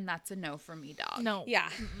legs. And that's a no for me, dog. No. Yeah.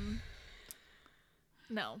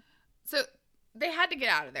 No. So they had to get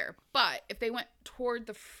out of there. But if they went toward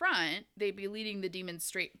the front, they'd be leading the demons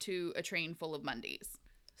straight to a train full of Mundies.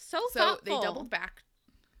 So So they thoughtful. doubled back.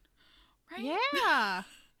 Right? Yeah.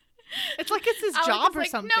 It's like it's his Alec job is or like,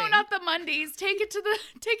 something. no, not the Mundies. Take it to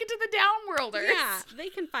the Downworlders. Yeah, they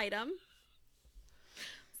can fight him.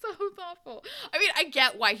 So thoughtful. I mean, I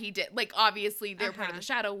get why he did. Like, obviously, they're part of Uh-huh. the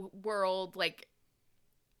shadow world. Like,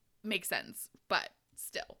 makes sense. But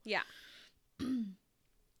still. Yeah.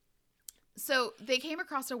 So they came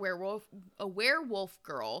across a werewolf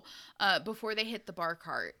girl before they hit the bar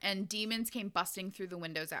cart, and demons came busting through the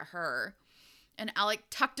windows at her. And Alec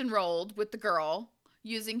tucked and rolled with the girl,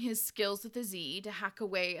 using his skills with the Z to hack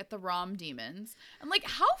away at the Rom demons. And like,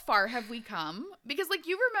 how far have we come? Because like,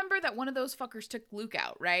 you remember that one of those fuckers took Luke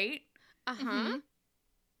out, right? Uh-huh. Mm-hmm.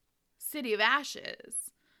 City of Ashes.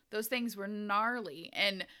 Those things were gnarly,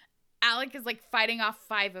 and Alec is like fighting off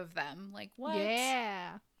 5 of them. Like, what?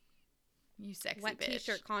 Yeah. You sexy Wet bitch.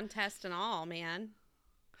 t-shirt contest and all, man.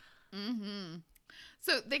 Mm-hmm.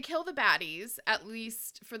 So they kill the baddies, at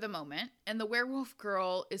least for the moment, and the werewolf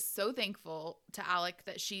girl is so thankful to Alec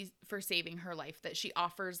for saving her life that she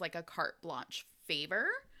offers like a carte blanche favor.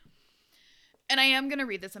 And I am gonna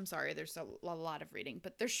read this. I'm sorry, there's a lot of reading,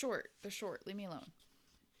 but they're short. They're short. Leave me alone.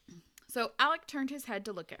 So Alec turned his head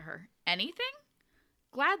to look at her. Anything?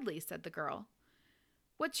 Gladly, said the girl.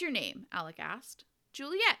 What's your name? Alec asked.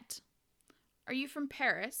 Juliet. Are you from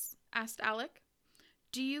Paris? Asked Alec.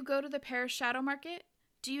 Do you go to the Paris Shadow Market?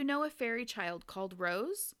 Do you know a fairy child called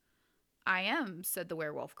Rose? I am, said the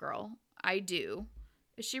werewolf girl. I do.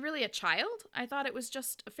 Is she really a child? I thought it was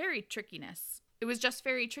just fairy trickiness. It was just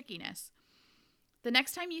fairy trickiness. The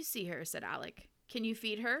next time you see her, said Alec, can you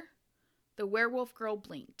feed her? The werewolf girl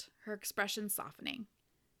blinked, her expression softening.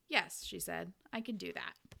 Yes, she said, I can do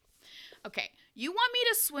that. Okay, you want me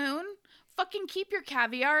to swoon? Fucking keep your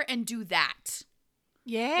caviar and do that.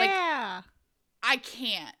 Yeah. I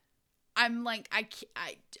can't. I'm like, I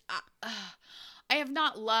can't. I have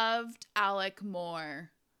not loved Alec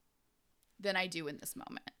more than I do in this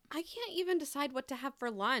moment. I can't even decide what to have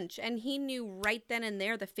for lunch, and he knew right then and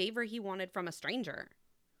there the favor he wanted from a stranger.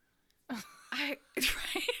 Right? It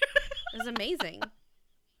was amazing.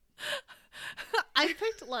 I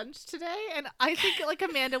picked lunch today, and I think like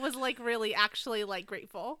Amanda was like really actually like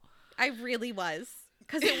grateful. I really was,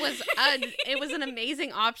 because it was an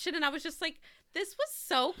amazing option, and I was just like, this was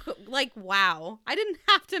so like, wow. I didn't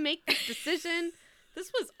have to make this decision. This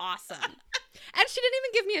was awesome. And she didn't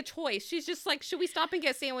even give me a choice. She's just like, should we stop and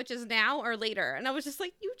get sandwiches now or later? And I was just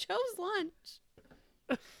like, you chose lunch.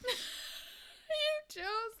 You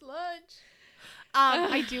chose lunch.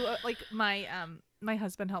 I do like my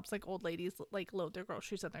husband helps like old ladies like load their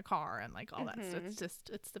groceries in their car and like all that stuff.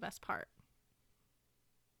 It's the best part.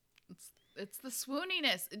 It's the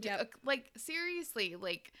swooniness. Yep. Like, seriously,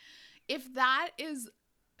 like, if that is,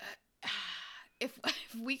 if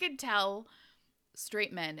we could tell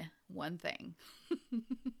straight men one thing,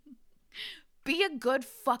 be a good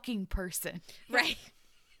fucking person. Right.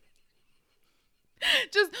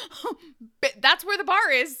 Just, that's where the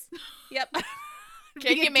bar is. Yep.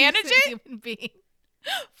 Can Be a you manage decent it? Human being.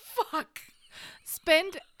 Fuck.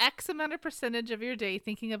 Spend X amount of percentage of your day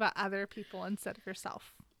thinking about other people instead of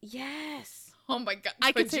yourself. Yes. Oh my God.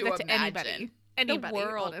 I could could say you that to imagine? anybody. Anybody, The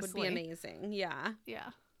world honestly. would be amazing. Yeah. Yeah.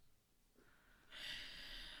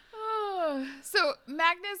 So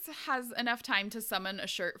Magnus has enough time to summon a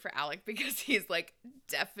shirt for Alec because he's like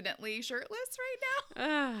definitely shirtless right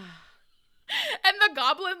now. And the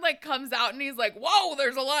goblin like comes out and he's like, whoa,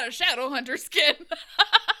 there's a lot of shadow hunter skin.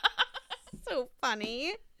 So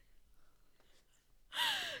funny.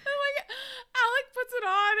 Oh my God. Alec puts it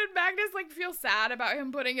on and Magnus like feels sad about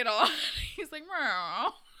him putting it on. He's like,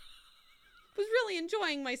 meow. Was really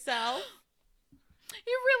enjoying myself.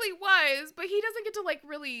 He really was, but he doesn't get to like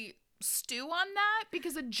really stew on that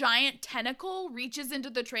because a giant tentacle reaches into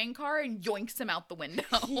the train car and yoinks him out the window.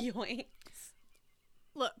 Yoinks.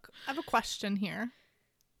 Look, I have a question here.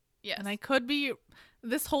 Yes. And I could be.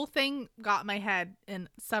 This whole thing got my head in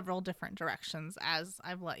several different directions as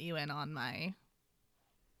I've let you in on my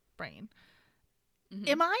brain. Mhm.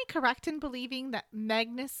 Am I correct in believing that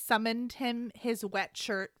Magnus summoned him his wet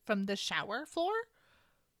shirt from the shower floor?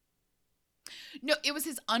 No, it was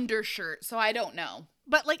his undershirt, so I don't know.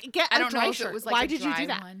 But like, get I a don't dry know if shirt. it was like Why a did you dry do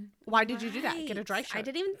that? one. Why did you do that? Get a Right. dry shirt. I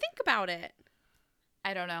didn't even think about it.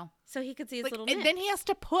 I don't know. So he could see his Like, little and then he has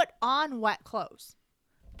to put on wet clothes.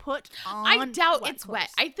 Put on. I doubt wet it's wet.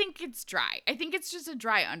 clothes. I think it's dry. I think it's just a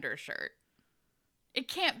dry undershirt. It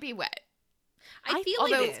can't be wet. I feel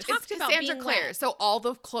Although like it's it's talked about Cassandra being Clare, wet. so all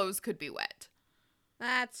the clothes could be wet.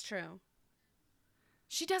 That's true.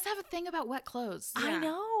 She does have a thing about wet clothes. I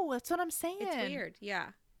know. That's what I'm saying. It's weird. Yeah.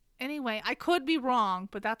 Anyway, I could be wrong,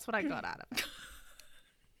 but that's what I got out of it.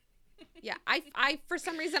 Yeah. I for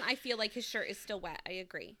some reason, I feel like his shirt is still wet. I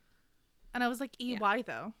agree. And I was like, EY,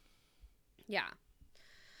 though. Yeah.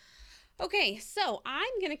 Okay, so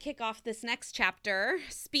I'm going to kick off this next chapter,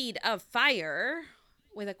 Speed of Fire,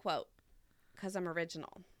 with a quote, because I'm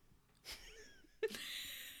original.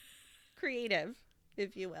 Creative,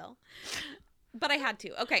 if you will. But I had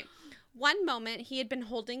to. Okay. One moment, he had been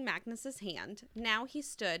holding Magnus's hand. Now he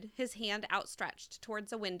stood, his hand outstretched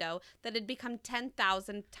towards a window that had become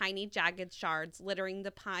 10,000 tiny jagged shards littering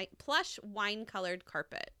the plush wine-colored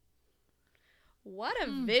carpet. What a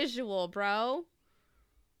visual, bro.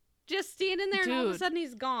 Just standing there and all of a sudden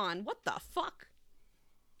he's gone. What the fuck?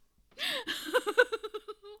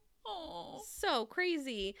 Oh. So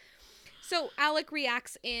crazy. So Alec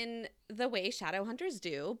reacts in the way Shadowhunters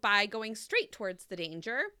do by going straight towards the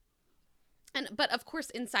danger. But of course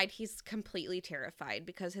inside he's completely terrified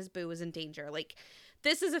because his boo is in danger. Like,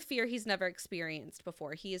 this is a fear he's never experienced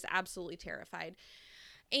before. He is absolutely terrified.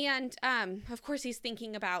 And of course he's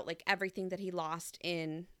thinking about like everything that he lost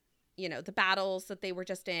in, you know, the battles that they were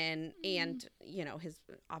just in, and, you know,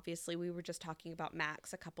 obviously we were just talking about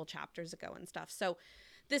Max a couple chapters ago and stuff. So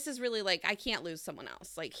this is really like, I can't lose someone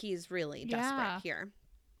else. Like, he's really desperate here.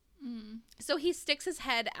 So he sticks his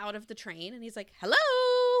head out of the train and he's like, hello,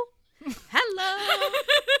 hello.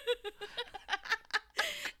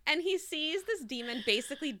 And he sees this demon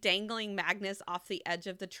basically dangling Magnus off the edge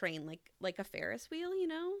of the train like a Ferris wheel, you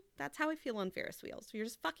know? That's how I feel on Ferris wheels. You're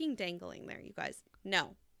just fucking dangling there, you guys.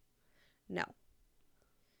 No.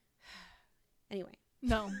 Anyway.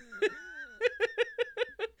 No.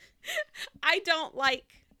 I don't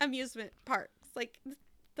like amusement parks. Like,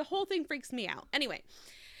 the whole thing freaks me out. Anyway.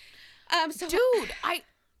 So Dude,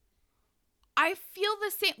 I feel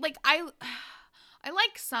the same. Like, I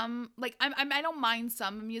like some, like, I don't mind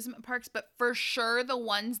some amusement parks, but for sure the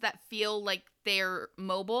ones that feel like they're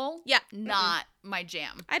mobile, not my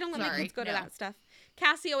jam. I don't let my kids go to that stuff.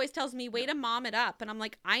 Cassie always tells me, way to mom it up. And I'm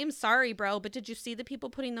like, I am sorry, bro, but did you see the people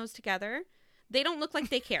putting those together? They don't look like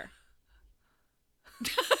they care.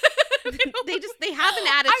 they have an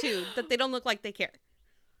attitude that they don't look like they care.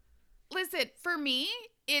 Listen, for me,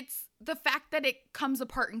 it's the fact that it comes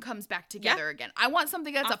apart and comes back together again. I want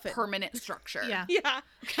something that's Often. a permanent structure. Yeah.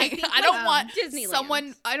 Okay. I don't want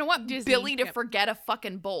Disneyland. I don't want Disney, Billy to forget a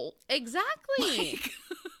fucking bolt. Exactly.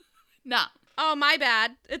 Nah. Oh, my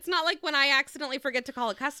bad. It's not like when I accidentally forget to call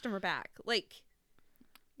a customer back. Like,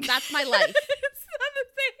 that's my life. It's not the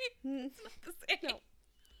same. It's not the same. No.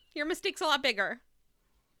 Your mistake's a lot bigger.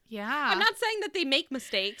 Yeah. I'm not saying that they make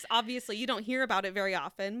mistakes. Obviously, you don't hear about it very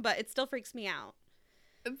often, but it still freaks me out.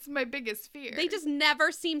 It's my biggest fear. They just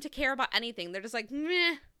never seem to care about anything. They're just like,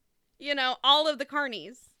 meh. You know, all of the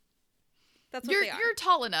carnies. That's what they are. You're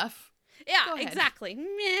tall enough. Yeah, Go ahead. Exactly.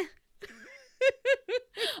 Meh.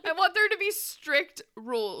 I want there to be strict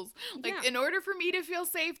rules. Like, Yeah. in order for me to feel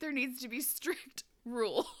safe, there needs to be strict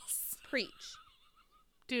rules. Preach.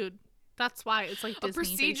 Dude, that's why it's like A Disney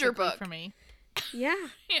procedure basically book. for me. Yeah.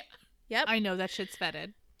 Yeah. Yep. I know that shit's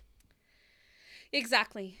vetted.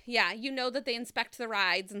 Exactly. Yeah. You know that they inspect the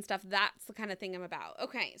rides and stuff. That's the kind of thing I'm about.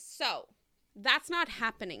 Okay. So that's not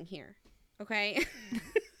happening here. Okay.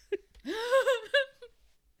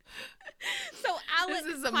 So Alec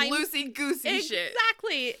This is some climbs- loosey-goosey shit.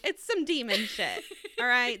 Exactly. It's some demon shit. All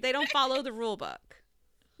right. They don't follow the rule book.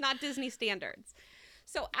 Not Disney standards.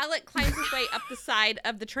 So Alec climbs his way up the side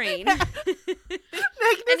of the train. Magnus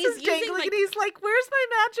And he's is using, dangling like- and he's like, where's my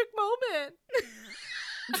magic moment?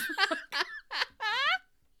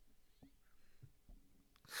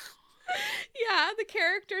 Yeah, the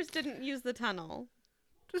characters didn't use the tunnel.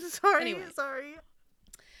 Sorry, Anyway. sorry.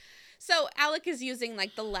 So Alec is using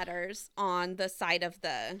like the letters on the side of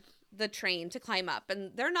the train to climb up,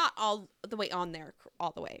 and they're not all the way on there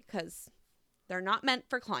all the way because they're not meant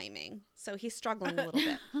for climbing. So he's struggling a little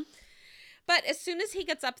bit. But as soon as he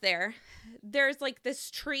gets up there, there's like this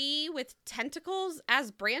tree with tentacles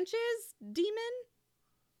as branches demon.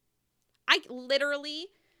 I literally,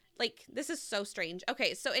 like, this is so strange.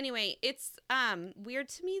 Okay, so anyway, it's weird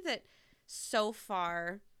to me that so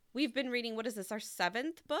far we've been reading, what is this, our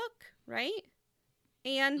 7th book, right?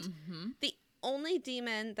 And the only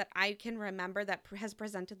demon that I can remember that has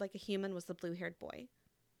presented like a human was the blue-haired boy.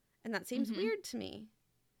 And that seems weird to me.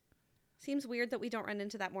 Seems weird that we don't run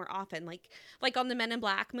into that more often. Like on the Men in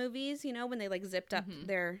Black movies, you know, when they like zipped up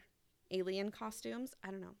their alien costumes.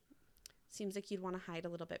 I don't know. Seems like you'd want to hide a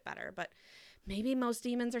little bit better, but maybe most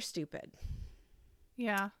demons are stupid.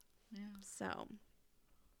 Yeah. So,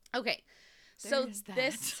 okay. So There's that.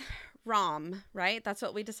 this Rom, right? That's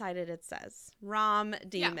what we decided it says. Rom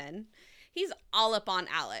demon. He's all up on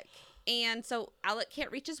Alec. And so Alec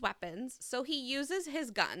can't reach his weapons, so he uses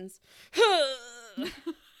his guns.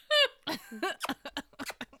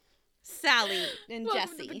 Sally and Welcome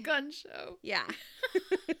to Jesse. the gun show. Yeah.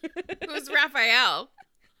 Who's Raphael?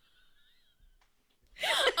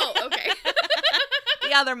 Oh, okay.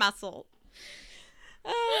 The other muscle.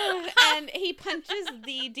 And he punches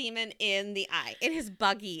the demon in the eye. In his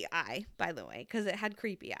buggy eye, by the way, because it had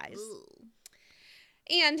creepy eyes. Ooh.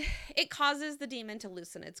 And it causes the demon to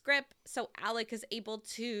loosen its grip. So Alec is able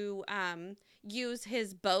to use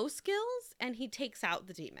his bow skills, and he takes out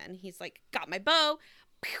the demon. He's like, got my bow.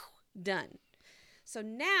 Pew, done. So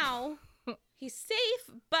now he's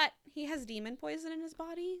safe, but he has demon poison in his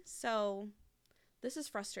body. So this is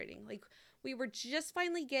frustrating. Like, we were just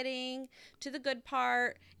finally getting to the good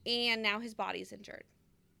part, and now his body's injured.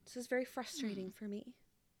 This is very frustrating for me.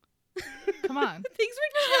 Come on. Things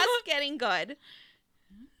were just getting good.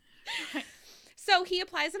 So he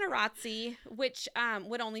applies an Arazzi, which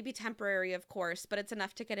would only be temporary, of course, but it's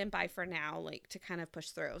enough to get him by for now, like to kind of push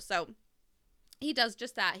through. So he does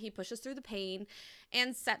just that. He pushes through the pain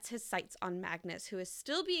and sets his sights on Magnus, who is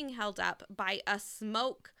still being held up by a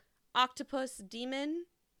smoke octopus demon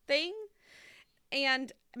thing.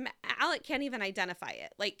 And Alec can't even identify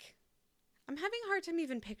it. Like, I'm having a hard time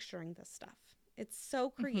even picturing this stuff. It's so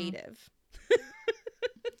creative.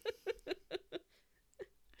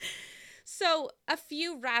 So a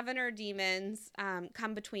few Ravener demons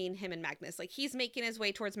come between him and Magnus. Like, he's making his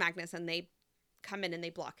way towards Magnus, and they come in and they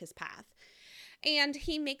block his path. And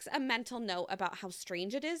he makes a mental note about how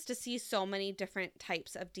strange it is to see so many different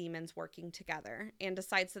types of demons working together, and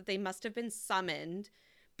decides that they must have been summoned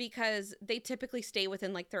because they typically stay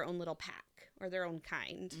within like their own little pack or their own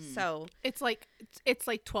kind. So It's like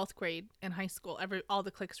 12th grade in high school. All the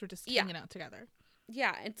cliques were just hanging out together.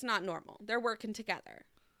 yeah, it's not normal. They're working together.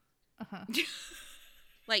 Uh-huh.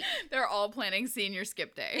 Like, They're all planning senior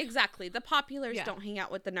skip day. exactly. The populars Yeah. don't hang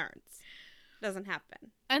out with the nerds. Doesn't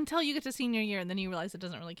happen. Until you get to senior year, and then you realize it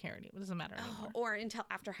doesn't really care anymore. It doesn't matter anymore. Or until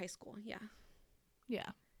after high school. Yeah. Yeah.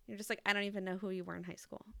 You're just like, I don't even know who you were in high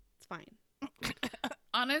school. It's fine.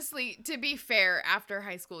 Honestly, to be fair, after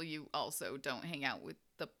high school, you also don't hang out with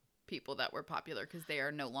the people that were popular because they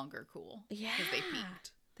are no longer cool. Yeah. Because they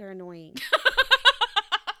peaked. They're annoying.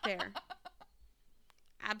 Fair.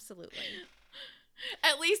 Absolutely.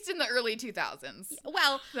 At least in the early 2000s.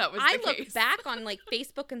 Well, That was I the look case. back on like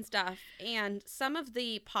Facebook and stuff, and some of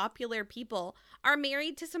the popular people are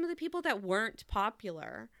married to some of the people that weren't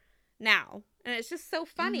popular now. And it's just so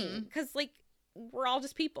funny because like we're all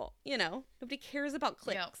just people, you know? Nobody cares about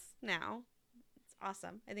clicks now. It's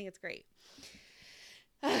awesome. I think it's great.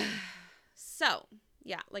 So,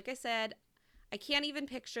 yeah, like I said, I can't even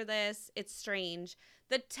picture this. It's strange.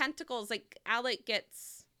 The tentacles, like Alec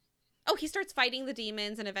gets... Oh, he starts fighting the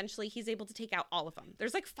demons, and eventually he's able to take out all of them.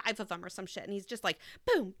 There's like 5 of them or some shit, and he's just like,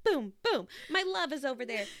 boom, boom, boom. My love is over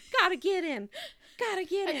there. Gotta get him. Gotta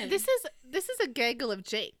get him. This is a gaggle of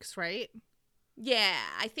Jakes, right? Yeah,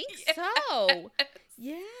 I think so.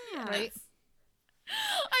 Yeah. Right?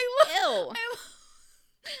 Ew.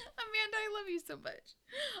 Amanda, I love you so much.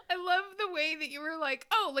 I love the way that you were like,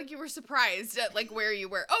 oh, like you were surprised at like where you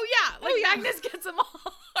were. Oh yeah, like Magnus gets them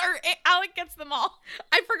all, or Alec gets them all.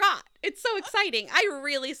 I forgot. It's so exciting. I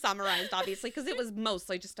really summarized, obviously, because it was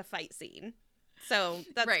mostly just a fight scene. So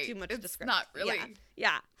that's Right. too much It's description. not really.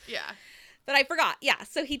 Yeah. Yeah. But I forgot. Yeah.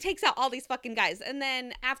 So he takes out all these fucking guys. And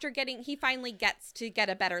then after he finally gets to get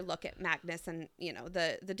a better look at Magnus and, you know,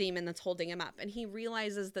 the demon that's holding him up. And he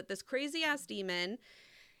realizes that this crazy ass demon,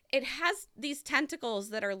 it has these tentacles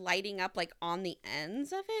that are lighting up like on the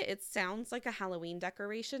ends of it. It sounds like a Halloween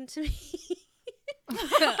decoration to me. And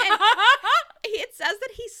it says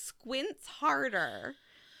that he squints harder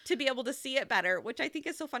to be able to see it better, which I think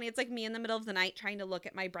is so funny. It's like me in the middle of the night trying to look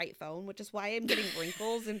at my bright phone, which is why I'm getting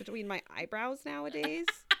wrinkles in between my eyebrows nowadays.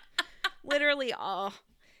 Literally,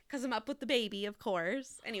 because I'm up with the baby, of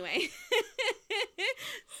course. Anyway.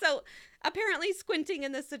 So apparently squinting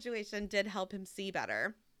in this situation did help him see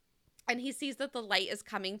better. And he sees that the light is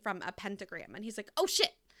coming from a pentagram. And he's like, oh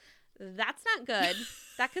shit, that's not good.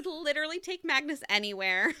 That could literally take Magnus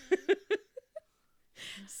anywhere.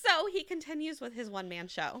 So he continues with his one-man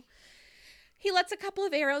show. He lets a couple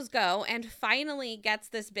of arrows go and finally gets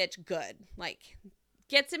this bitch good. Like,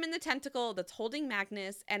 gets him in the tentacle that's holding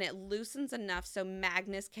Magnus, and it loosens enough so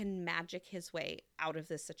Magnus can magic his way out of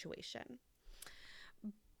this situation.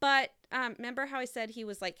 But remember how I said he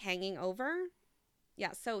was like hanging over?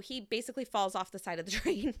 Yeah, so he basically falls off the side of the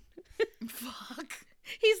train. Fuck.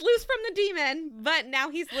 He's loose from the demon, but now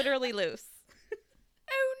he's literally loose.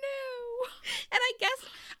 Oh no. And I guess,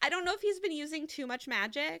 I don't know if he's been using too much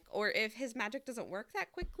magic or if his magic doesn't work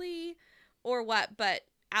that quickly or what, but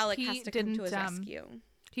Alec He has to come to his didn't, rescue.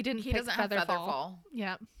 He didn't He pick doesn't have Featherfall. Featherfall.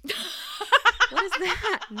 Yeah. What is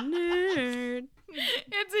that? Nerd.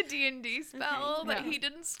 It's a D&D spell that Yeah. he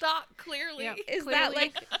didn't stock clearly. Yeah. Is Clearly. that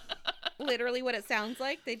like literally what it sounds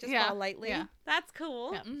like? They just Yeah, fall lightly? yeah. That's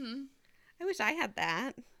cool. Yeah. Mm-hmm. I wish I had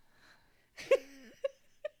that.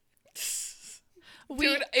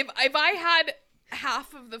 Dude, if I had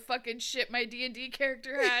half of the fucking shit my D&D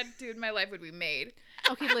character had, dude, my life would be made.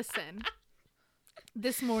 Okay, listen.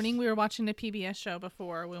 This morning we were watching a PBS show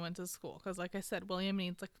before we went to school because, like I said, William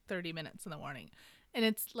needs like 30 minutes in the morning, and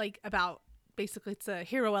it's like about basically it's a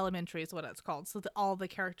Hero Elementary is what it's called. So all the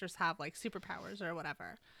characters have like superpowers or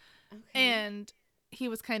whatever, and he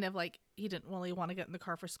was kind of like he didn't really want to get in the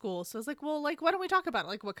car for school, so I was like, well, like why don't we talk about it?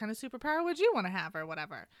 Like what kind of superpower would you want to have or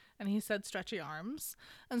whatever? And he said stretchy arms,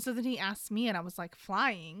 and so then he asked me, and I was like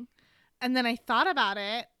flying. And then I thought about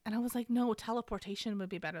it, and I was like, no, teleportation would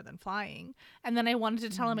be better than flying. And then I wanted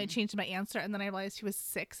to tell him I changed my answer, and then I realized he was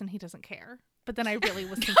 6 and he doesn't care. But then I really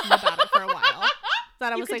was thinking about it for a while.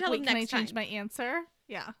 That I You was could like, tell wait, him can I next change time. my answer?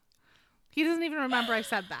 Yeah. He doesn't even remember I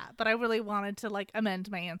said that, but I really wanted to like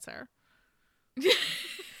amend my answer. It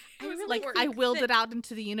was really Like important. I willed it out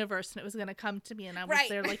into the universe, and it was going to come to me, and I was Right.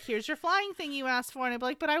 there like, here's your flying thing you asked for, and I'd be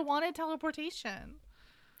like, but I wanted teleportation.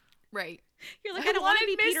 Right. You're like, I don't want to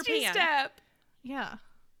be Peter Misty Pan. Step. Yeah.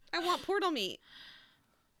 I want portal meat.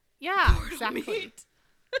 Yeah, exactly. Meat.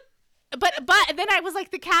 But then I was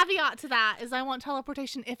like, the caveat to that is I want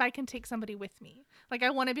teleportation if I can take somebody with me. Like I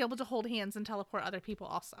want to be able to hold hands and teleport other people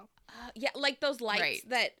also. Yeah, like those lights Right.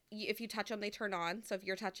 that if you touch them, they turn on. So if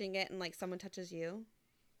you're touching it and like someone touches you,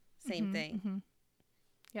 same thing. Mm-hmm.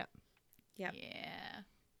 Yep. Yep. Yeah.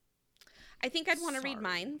 I think I'd want to read Sorry.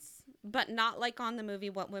 minds, but not like on the movie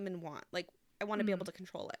What Women Want. Like I want to be able to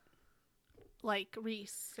control it. Like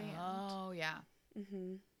Reese and Oh, yeah.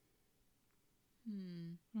 Mm-hmm.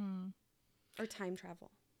 Hmm. Or time travel.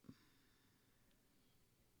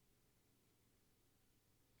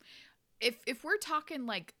 If we're talking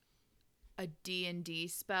like a D&D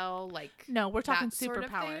spell, like No, we're talking that sort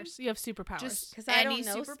of thing? superpowers. You have superpowers. Just Because I any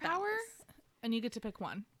don't know superpower? spells. and you get to pick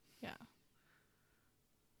one. Yeah.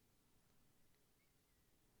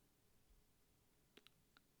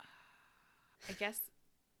 I guess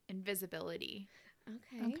invisibility.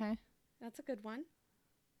 Okay. Okay. That's a good one.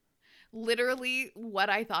 Literally, what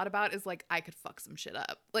I thought about is like I could fuck some shit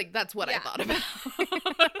up. Like that's what I Yeah. thought about.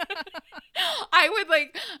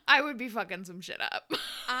 I would be fucking some shit up.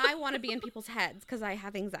 I want to be in people's heads because I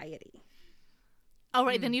have anxiety. Oh,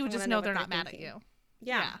 right. Then you I would just wanna know know they're what not they're mad at thinking. you.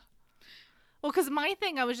 Yeah. Well, because my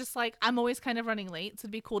thing, I was just like, I'm always kind of running late, so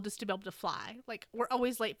it'd be cool just to be able to fly. Like, we're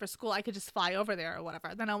always late for school. I could just fly over there or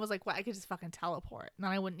whatever. Then I was like, well, I could just fucking teleport. And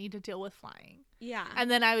then I wouldn't need to deal with flying. Yeah.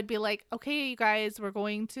 And then I would be like, okay, you guys, we're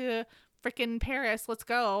going to freaking Paris. Let's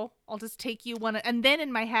go. I'll just take you one. And then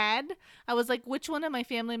in my head, I was like, which one of my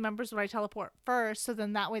family members would I teleport first? So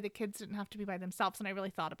then that way the kids didn't have to be by themselves. And I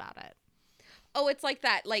really thought about it. Oh, it's like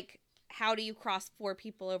that. Like, how do you cross 4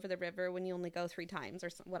 people over the river when you only go 3 times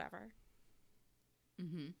or whatever?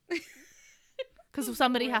 Mm-hmm. Because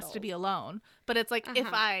somebody has to be alone. But it's like, if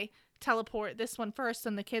Uh-huh. I teleport this one first,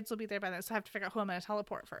 then the kids will be there by then. So I have to figure out who I'm going to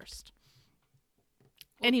teleport first.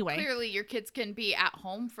 Anyway. Clearly, your kids can be at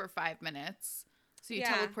home for 5 minutes. So you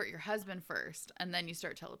Yeah. teleport your husband first, and then you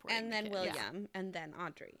start teleporting. And the then kids. William, and then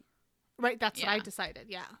Audrey. Right, that's what I Yeah. decided,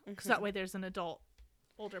 yeah. Because Mhm. that way there's an adult,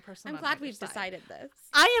 older person. I'm on glad either we've side. decided this.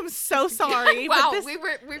 I am so sorry. but Wow, this, we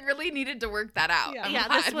really needed to work that out. Yeah. I'm yeah,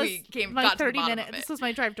 this glad was we got my to the 30 bottom minute. of it. This was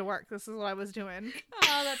my drive to work. This is what I was doing.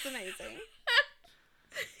 Oh, that's amazing.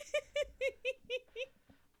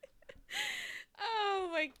 Oh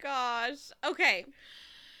my gosh. Okay.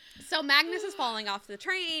 So Magnus is falling off the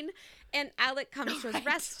train and Alec comes to his Right.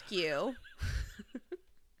 rescue.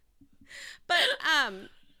 But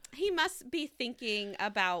he must be thinking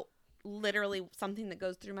about literally something that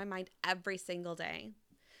goes through my mind every single day.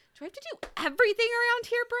 Do I have to do everything around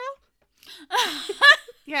here, bro?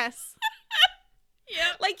 Yes.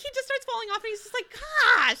 Yep. Like he just starts falling off and he's just like,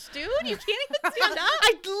 gosh, dude, you can't even stand up.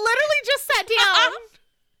 I literally just sat down.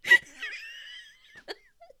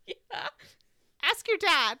 Yeah. Ask your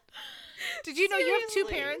dad. Did you know you have 2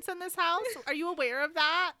 Seriously. parents in this house? Are you aware of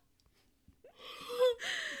that?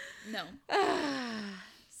 No.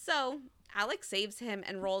 So Alex saves him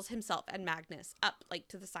and rolls himself and Magnus up like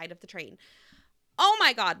to the side of the train. Oh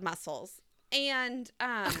my god, muscles. And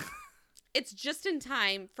it's just in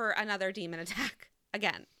time for another demon attack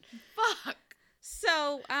again. Fuck.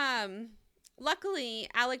 So, luckily,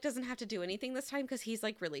 Alec doesn't have to do anything this time because he's,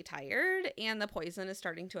 like, really tired, and the poison is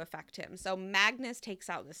starting to affect him. So Magnus takes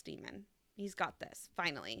out this demon. He's got this,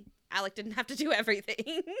 finally. Alec didn't have to do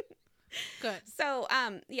everything. Good. So,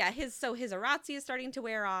 his Arazzi is starting to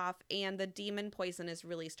wear off, and the demon poison is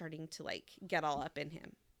really starting to, like, get all up in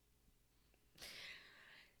him.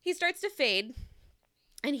 He starts to fade,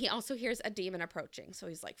 and he also hears a demon approaching, so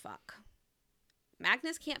he's like, fuck.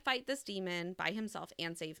 Magnus can't fight this demon by himself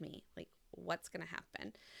and save me. Like, what's going to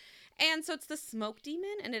happen? And so it's the smoke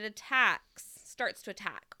demon, and it starts to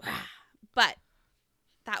attack. But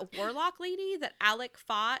that warlock lady that Alec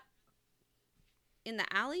fought in the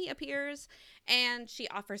alley appears, and she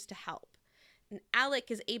offers to help. And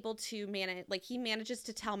Alec is able to he manages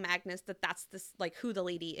to tell Magnus that that's this, like, who the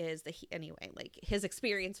lady is, like, his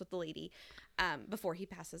experience with the lady, before he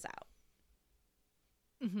passes out.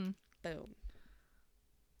 Mm-hmm. Boom.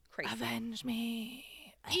 Crazy. Avenge me.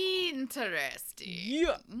 Interesting.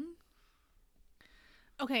 Yeah.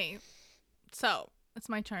 Okay, so it's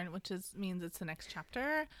my turn, which means it's the next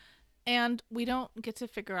chapter. And we don't get to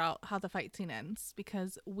figure out how the fight scene ends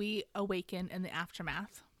because we awaken in the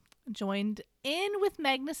aftermath. Joined in with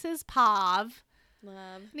Magnus's Pav.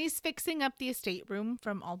 Love. And he's fixing up the estate room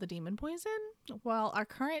from all the demon poison, while our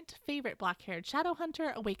current favorite black-haired shadow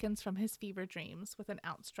hunter awakens from his fever dreams with an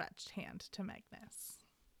outstretched hand to Magnus.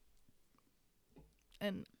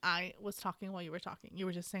 And I was talking while you were talking. You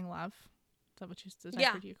were just saying love. Is that what you said? Yeah.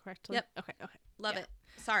 I heard you correctly? Yep. Okay. Love Yeah. it.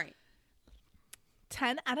 Sorry.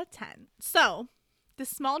 10 out of 10. So this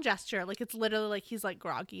small gesture, like, it's literally like he's like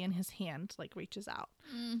groggy and his hand like reaches out.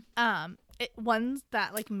 Ones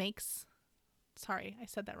that like makes, sorry, I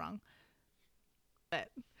said that wrong. But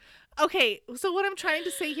okay, so what I'm trying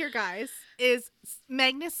to say here, guys, is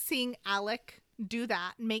Magnus seeing Alec do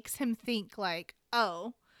that makes him think like,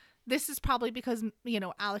 oh, this is probably because, you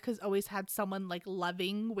know, Alec has always had someone like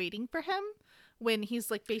loving waiting for him when he's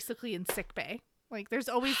like basically in sick bay. Like, there's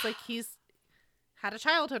always like he's had a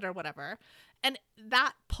childhood or whatever. And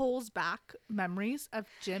that pulls back memories of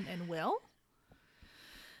Jim and Will.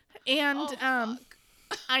 And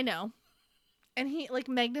I know. And he, like,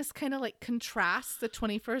 Magnus kind of like contrasts the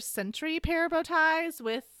 21st century pair of bow ties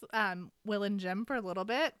with Will and Jim for a little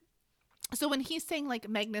bit. So when he's saying like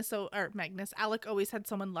Alec always had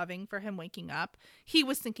someone loving for him waking up, he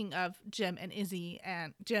was thinking of Jim and Izzy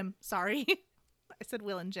and Jim, sorry. I said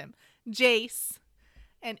Will and Jim. Jace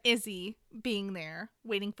and Izzy being there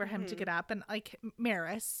waiting for him to get up, and like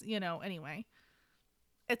Maris, you know, anyway.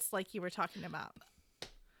 It's like you were talking about.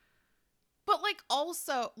 But like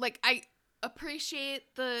also, like, I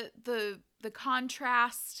appreciate the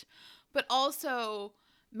contrast, but also,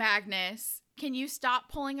 Magnus, can you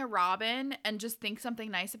stop pulling a Robin and just think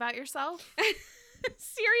something nice about yourself?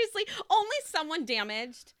 Seriously, only someone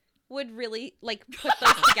damaged would really like put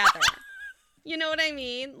those together. You know what I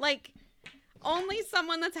mean? Like, only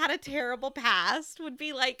someone that's had a terrible past would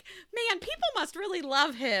be like, man, people must really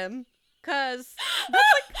love him, because that's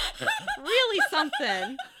like really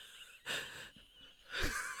something.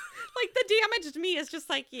 Like, the damaged me is just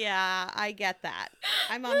like, yeah, I get that.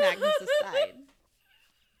 I'm on Magnus's side.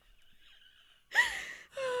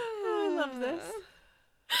 Oh, I love this.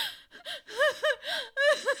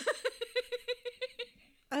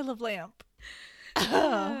 I love Lamp.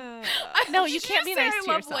 No, you can't be nice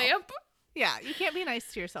to yourself. Lamp. Yeah, you can't be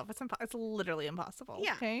nice to yourself. It's literally impossible.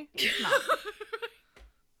 Yeah. Okay? It's not.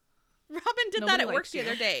 Robin did Nobody that at work likes the you.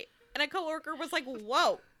 other day, and a coworker was like,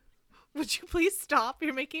 whoa. Would you please stop?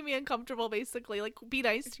 You're making me uncomfortable, basically. Like, be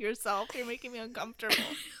nice to yourself. You're making me uncomfortable.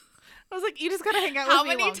 I was like, you just gotta hang out How with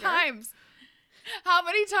me many longer. times? How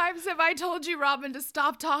many times have I told you, Robin, to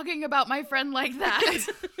stop talking about my friend like that?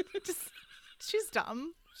 She's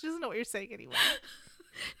dumb. She doesn't know what you're saying anyway.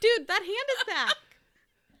 Dude, that hand is back.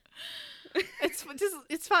 It's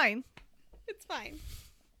fine. It's fine.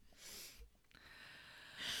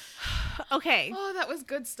 Okay. Oh, that was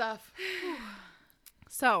good stuff.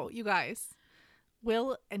 So, you guys,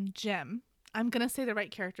 Will and Jim, I'm going to say the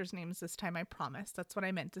right characters' names this time, I promise. That's what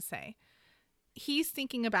I meant to say. He's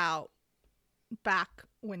thinking about back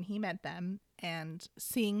when he met them, and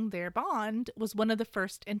seeing their bond was one of the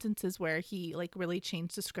first instances where he like really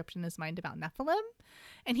changed the script in his mind about Nephilim.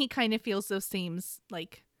 And he kind of feels those same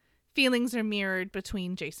like feelings are mirrored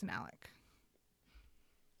between Jace and Alec.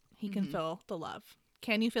 He can feel the love.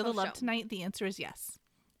 Can you feel the love Sure. tonight? The answer is yes.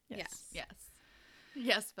 Yes.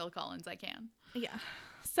 Yes, Phil Collins, I can. Yeah.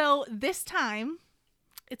 So this time,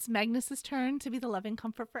 it's Magnus's turn to be the loving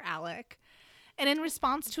comfort for Alec. And in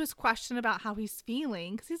response to his question about how he's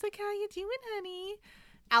feeling, because he's like, how you doing, honey?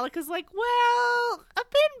 Alec is like, well, I've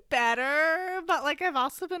been better, but like I've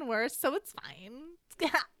also been worse, so it's fine.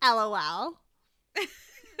 LOL.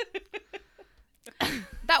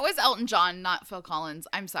 That was Elton John, not Phil Collins.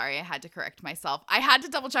 I'm sorry. I had to correct myself. I had to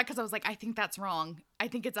double check because I was like, I think that's wrong. I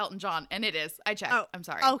think it's Elton John. And it is. I checked. Oh, I'm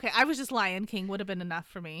sorry. Okay, I was just Lion King would have been enough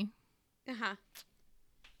for me. Uh-huh.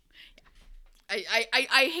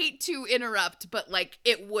 I hate to interrupt, but like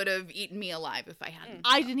it would have eaten me alive if I hadn't.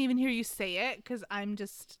 I didn't even hear you say it because I'm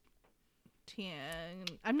just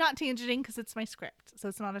I'm not tangenting because it's my script, so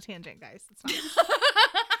it's not a tangent, guys. It's not.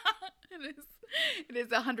 It is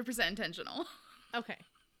 100% intentional. Okay.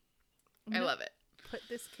 I love it. Put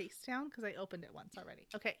this case down because I opened it once already.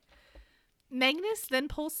 Okay. Magnus then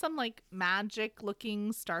pulls some like magic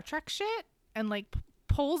looking Star Trek shit and like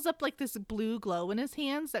pulls up like this blue glow in his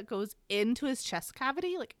hands that goes into his chest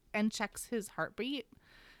cavity like and checks his heartbeat.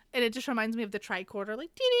 And it just reminds me of the tricorder,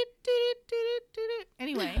 like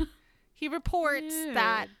anyway. He reports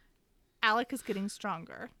that Alec is getting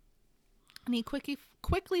stronger. And he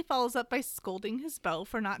quickly follows up by scolding his beau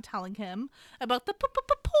for not telling him about the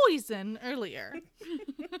poison earlier.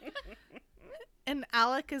 And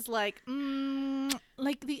Alec is like,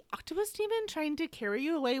 like the octopus demon trying to carry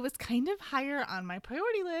you away was kind of higher on my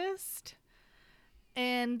priority list.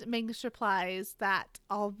 And Magnus replies that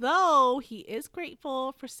although he is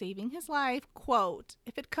grateful for saving his life, quote,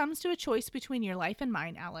 if it comes to a choice between your life and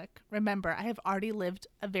mine, Alec, remember, I have already lived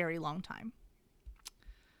a very long time.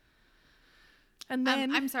 And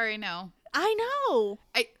then I'm sorry, no. I know.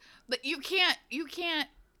 But you can't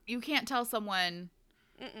tell someone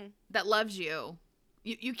that loves you.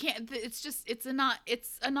 You can't. It's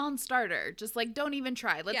a non-starter. Just like don't even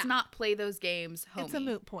try. Let's not play those games, homie. It's a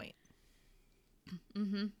moot point.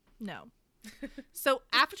 Mm-hmm. No. So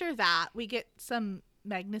after that, we get some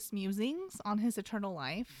Magnus musings on his eternal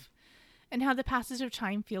life and how the passage of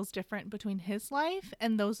time feels different between his life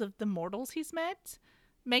and those of the mortals he's met.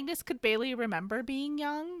 Magnus could barely remember being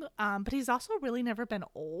young, but he's also really never been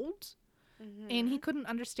old. Mm-hmm. And he couldn't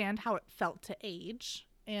understand how it felt to age.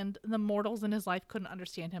 And the mortals in his life couldn't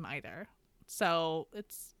understand him either. So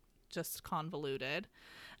it's just convoluted.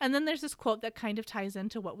 And then there's this quote that kind of ties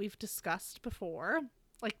into what we've discussed before.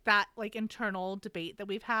 Like that like internal debate that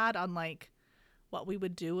we've had on like what we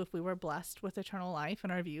would do if we were blessed with eternal life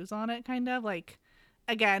and our views on it, kind of. Like,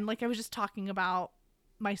 again, like I was just talking about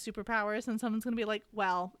my superpowers and someone's going to be like,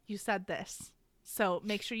 well, you said this. So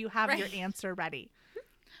make sure you have your answer ready.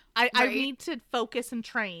 I need to focus and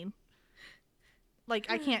train. Like,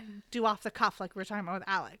 I can't do off the cuff like we were talking about with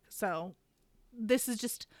Alec. So this is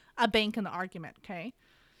just a bank in the argument, okay?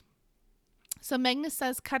 So Magnus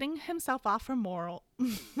says cutting himself off from morals.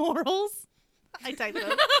 I typed it.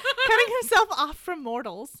 Cutting himself off from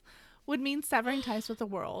mortals would mean severing ties with the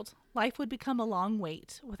world. Life would become a long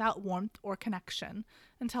wait without warmth or connection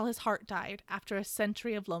until his heart died. After a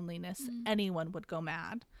century of loneliness, anyone would go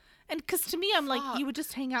mad. And because to me, I'm like, you would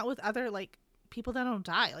just hang out with other like people that don't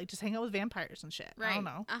die. Like just hang out with vampires and shit. Right. I don't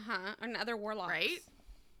know. And other warlocks. Right?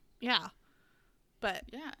 Yeah. But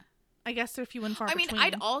yeah. I guess they're few and far between. between.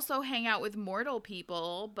 I'd also hang out with mortal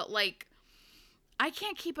people, but like I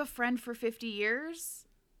can't keep a friend for 50 years.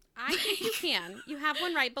 I think you can. You have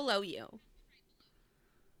one right below you.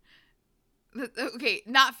 Okay,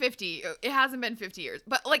 not 50. It hasn't been 50 years.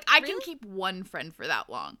 But like I can Really? keep one friend for that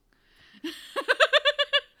long.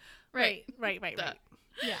 Right.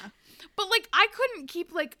 Yeah. But like I couldn't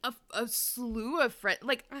keep like a slew of friends,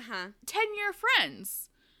 like 10-year friends.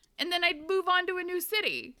 And then I'd move on to a new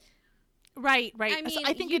city. Right. I mean, So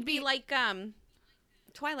I think you'd be like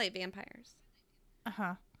Twilight vampires.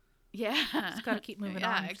 Uh-huh. Yeah. Just gotta keep moving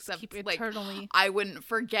on. Just Except keep like eternally. I wouldn't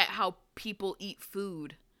forget how people eat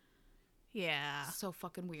food. Yeah. So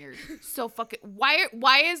fucking weird. So fucking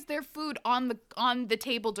why is there food on the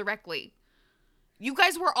table directly? You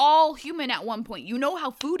guys were all human at one point. You know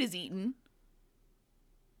how food is eaten.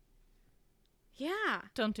 Yeah.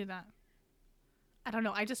 Don't do that. I don't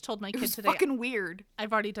know. I just told my It kid was today. fucking weird.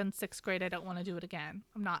 I've already done 6th grade. I don't want to do it again.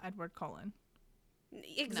 I'm not Edward Cullen.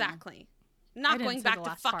 Exactly. I Not didn't going say back the to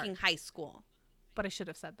last fucking part. high school. But I should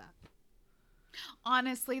have said that.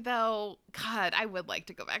 Honestly, though, God, I would like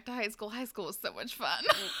to go back to high school. High school was so much fun.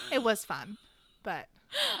 It was fun. But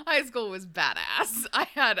High school was badass. I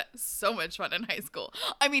had so much fun in high school.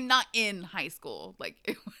 I mean, not in high school. Like,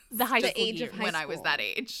 it was the high The school age of years. high when I was school. that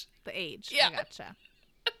age. The age. Yeah. I gotcha.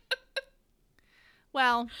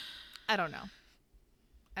 Well, I don't know.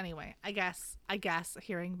 Anyway, I guess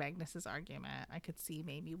hearing Magnus's argument, I could see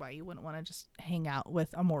maybe why you wouldn't want to just hang out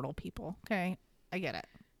with immortal people. Okay, I get it.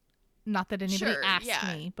 Not that anybody Sure, asked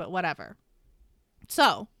yeah. me, but whatever.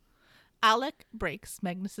 So, Alec breaks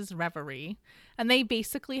Magnus's reverie, and they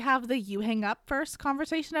basically have the you hang up first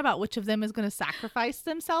conversation about which of them is going to sacrifice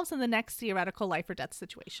themselves in the next theoretical life or death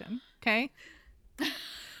situation. Okay?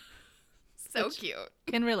 So cute.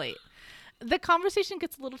 Can relate. The conversation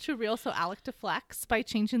gets a little too real, so Alec deflects by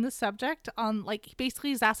changing the subject on, like, basically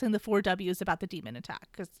he's asking the 4 W's about the demon attack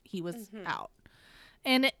because he was out.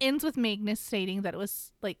 And it ends with Magnus stating that it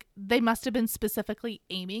was, like, they must have been specifically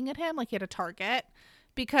aiming at him, like he had a target,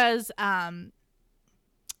 because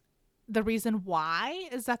the reason why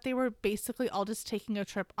is that they were basically all just taking a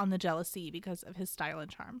trip on the jealousy because of his style and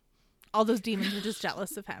charm. All those demons were just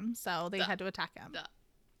jealous of him, so they had to attack him.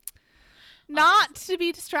 Not to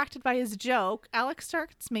be distracted by his joke, Alex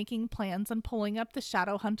starts making plans on pulling up the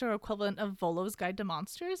Shadowhunter equivalent of Volo's Guide to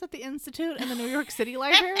Monsters at the Institute in the New York City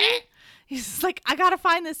Library. He's just like, I gotta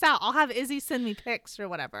find this out. I'll have Izzy send me pics or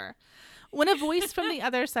whatever. When a voice from the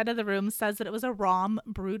other side of the room says that it was a Rom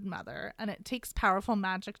broodmother, and it takes powerful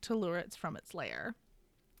magic to lure it from its lair.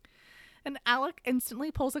 And Alec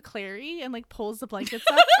instantly pulls a Clary and, like, pulls the blankets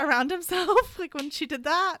up around himself, like when she did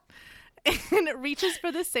that. And reaches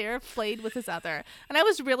for the seraph blade with his other. And I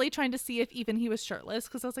was really trying to see if even he was shirtless,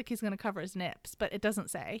 because I was like, he's going to cover his nips. But it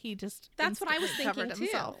doesn't say. He just That's what I was instantly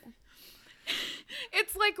thinking covered too.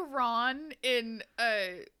 It's like Ron in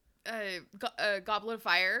Goblet of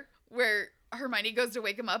Fire, where Hermione goes to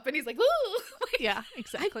wake him up and he's like, ooh. Yeah,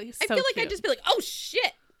 exactly. I feel like I'd just be like, oh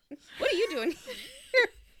shit, what are you doing here?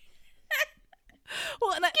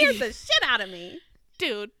 Well, and Scared the shit out of me.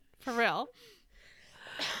 Dude, for real.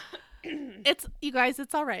 It's, you guys,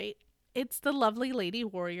 it's all right. It's the lovely lady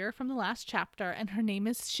warrior from the last chapter, and her name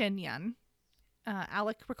is Shenyun.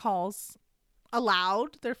 Alec recalls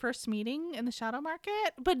aloud their first meeting in the Shadow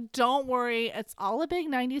Market, but don't worry, it's all a big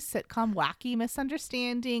 90s sitcom wacky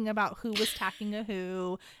misunderstanding about who was attacking a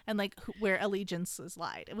who and, like, where allegiances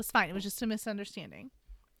lied. It was fine. It was just a misunderstanding.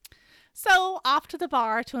 So off to the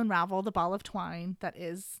bar to unravel the ball of twine that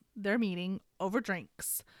is their meeting over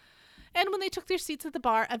drinks. And when they took their seats at the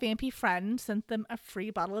bar, a vampy friend sent them a free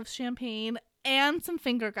bottle of champagne and some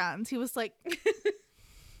finger guns. He was like...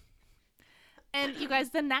 And you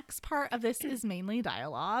guys, the next part of this is mainly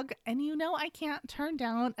dialogue. And you know I can't turn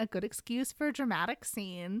down a good excuse for a dramatic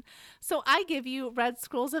scene. So I give you Red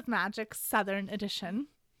Scrolls of Magic Southern Edition,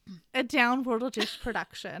 a Downworld-ish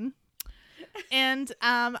production. And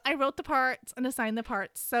I wrote the parts and assigned the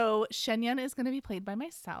parts. So Shenyun is going to be played by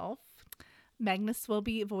myself. Magnus will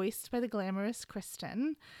be voiced by the glamorous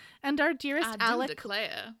Kristen. And our dearest Alec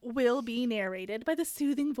will be narrated by the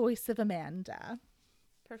soothing voice of Amanda.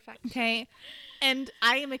 Perfect. Okay. And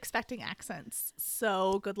I am expecting accents.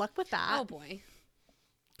 So good luck with that. Oh, boy.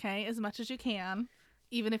 Okay. As much as you can.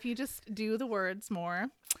 Even if you just do the words more.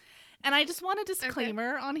 And I just want a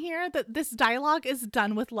disclaimer on here that this dialogue is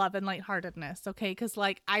done with love and lightheartedness. Okay. Because,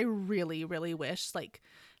 like, I really, really wish, like,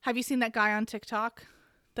 have you seen that guy on TikTok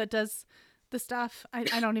that does the stuff? I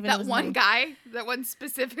don't even know that his one name. guy, that one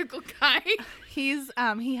specific guy. He's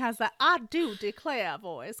he has that I do declare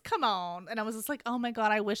voice. Come on. And I was just like, oh my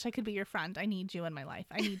God, I wish I could be your friend. I need you in my life.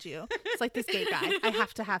 I need you. It's like this gay guy. I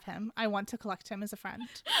have to have him. I want to collect him as a friend.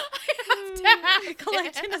 I have to have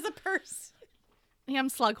Collect him as a person. Yeah, I'm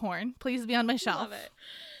Slughorn. Please be on my shelf. Love it.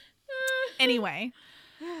 Anyway,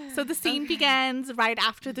 so the scene begins right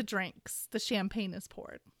after the drinks. The champagne is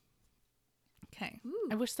poured. Okay. Ooh.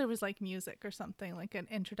 I wish there was, like, music or something, like an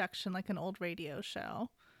introduction, like an old radio show.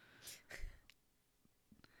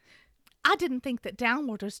 I didn't think that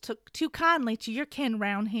Downwarders took too kindly to your kin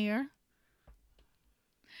round here.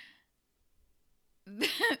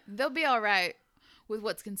 They'll be all right with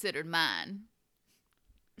what's considered mine.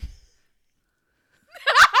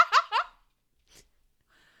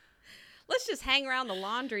 Let's just hang around the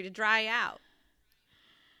laundry to dry out.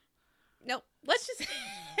 Nope. Let's just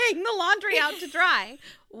hang the laundry out to dry.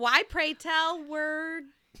 Why, pray tell, were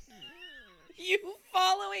you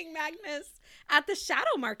following Magnus at the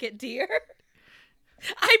Shadow Market, dear?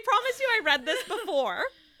 I promise you I read this before.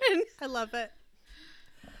 I love it.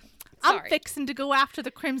 Sorry. I'm fixing to go after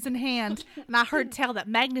the Crimson Hand, and I heard tell that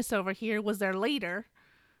Magnus over here was their leader.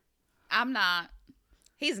 I'm not.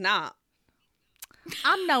 He's not.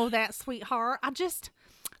 I know that, sweetheart.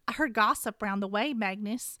 I heard gossip round the way,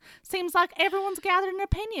 Magnus. Seems like everyone's gathered an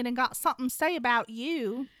opinion and got something to say about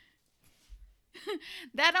you.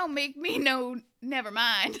 That don't make me know never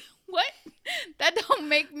mind. What? That don't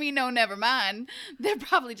make me know never mind. They're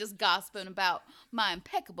probably just gossiping about my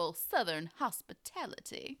impeccable southern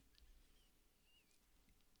hospitality.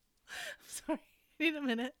 Sorry, need a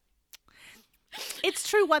minute. It's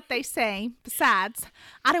true what they say. Besides,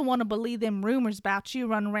 I don't want to believe them rumors about you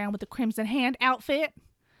running around with the Crimson Hand outfit.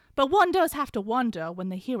 But one does have to wonder when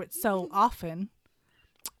they hear it so often.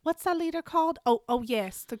 What's that leader called? Oh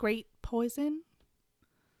yes, the Great Poison.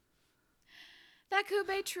 That could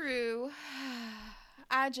be true.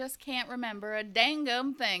 I just can't remember a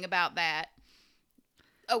dangum thing about that.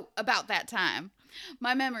 Oh, about that time.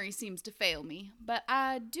 My memory seems to fail me, but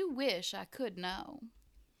I do wish I could know.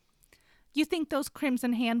 You think those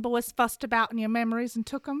Crimson Hand boys fussed about in your memories and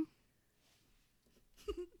took 'em?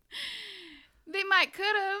 They might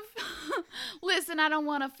could have. Listen, I don't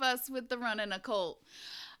want to fuss with the running a cult.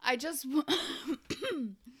 I just want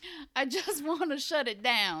to shut it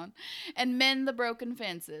down and mend the broken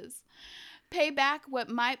fences. Pay back what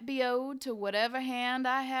might be owed to whatever hand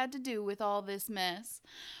I had to do with all this mess.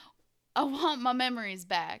 I want my memories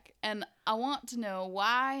back, and I want to know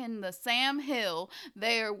why in the Sam Hill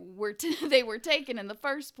they were taken in the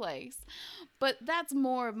first place. But that's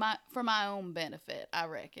more for my own benefit, I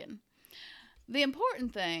reckon. The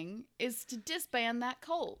important thing is to disband that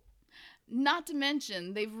cult. Not to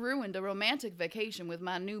mention, they've ruined a romantic vacation with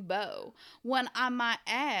my new beau. One, I might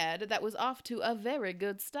add, that was off to a very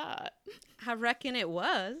good start. I reckon it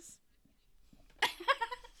was.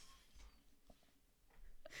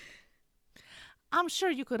 I'm sure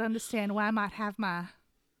you could understand why I might have my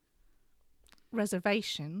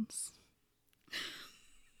reservations.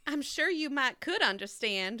 I'm sure you could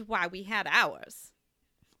understand why we had ours.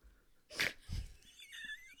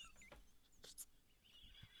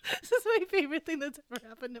 This is my favorite thing that's ever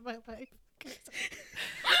happened in my life.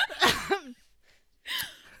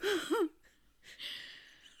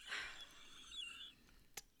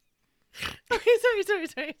 Okay,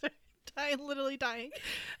 sorry. Literally dying.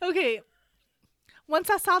 Okay. Once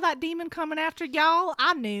I saw that demon coming after y'all,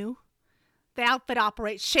 I knew. The outfit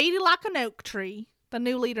operates shady like an oak tree. The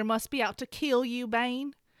new leader must be out to kill you,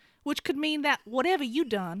 Bane. Which could mean that whatever you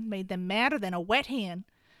done made them madder than a wet hen.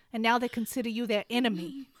 And now they consider you their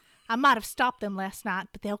enemy. I might have stopped them last night,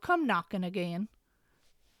 but they'll come knocking again.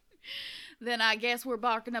 Then I guess we're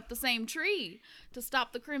barking up the same tree to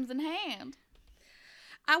stop the Crimson Hand.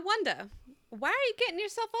 I wonder, why are you getting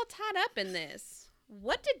yourself all tied up in this?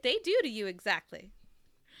 What did they do to you exactly?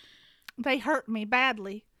 They hurt me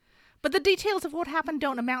badly. But the details of what happened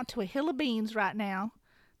don't amount to a hill of beans right now.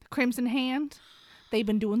 The Crimson Hand, they've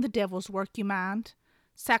been doing the devil's work, you mind.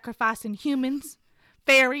 Sacrificing humans,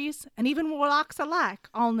 fairies, and even warlocks alike,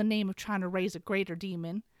 all in the name of trying to raise a greater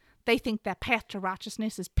demon. They think that path to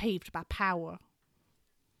righteousness is paved by power.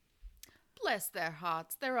 Bless their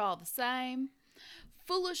hearts, they're all the same.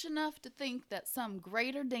 Foolish enough to think that some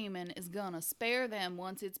greater demon is gonna spare them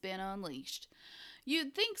once it's been unleashed.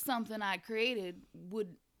 You'd think something I created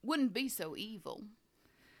wouldn't be so evil.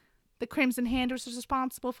 The Crimson Hand was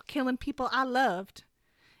responsible for killing people I loved.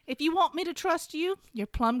 If you want me to trust you, you're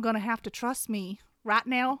plumb gonna have to trust me. Right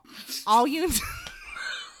now, all you...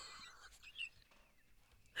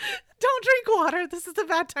 Don't drink water. This is a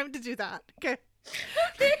bad time to do that. Okay.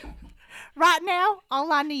 Right now,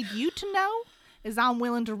 all I need you to know is I'm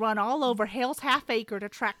willing to run all over Hell's Half Acre to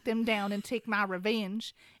track them down and take my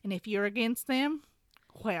revenge. And if you're against them,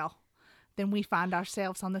 well, then we find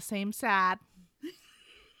ourselves on the same side.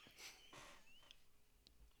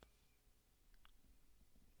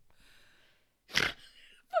 Fucking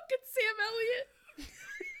Sam Elliott.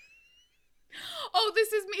 Oh,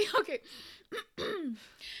 this is me. Okay.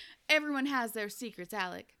 Everyone has their secrets,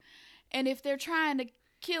 Alec. And if they're trying to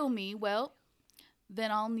kill me, well,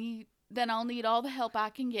 then I'll need all the help I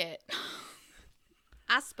can get.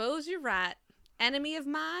 I suppose you're right. Enemy of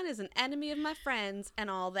mine is an enemy of my friends and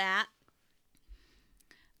all that.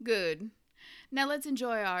 Good. Now let's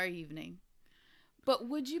enjoy our evening. But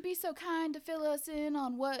would you be so kind to fill us in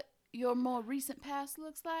on what your more recent past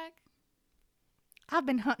looks like? I've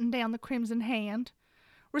been hunting down the Crimson Hand,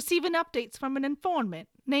 receiving updates from an informant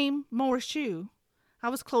named Morshu. I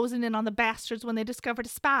was closing in on the bastards when they discovered a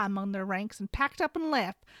spy among their ranks and packed up and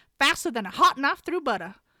left, faster than a hot knife through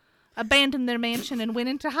butter. Abandoned their mansion and went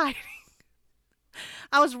into hiding.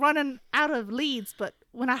 I was running out of leads, but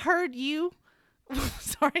when I heard you...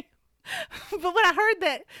 Sorry. But when I heard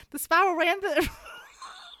that the spiral ran the...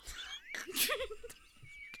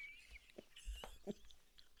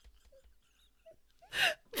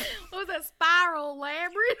 What was that, spiral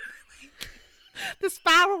labyrinth? The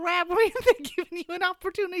spiral labyrinth had given you an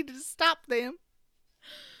opportunity to stop them.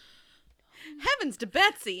 Heavens to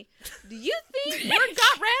Betsy! Do you think word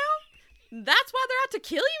got round? That's why they're out to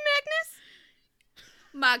kill you, Magnus?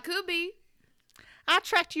 Might could be. I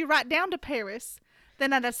tracked you right down to Paris.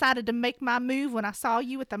 Then I decided to make my move when I saw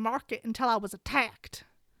you at the market until I was attacked.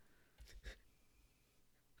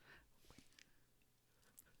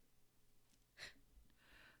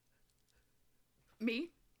 Me?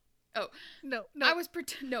 Oh, No. I was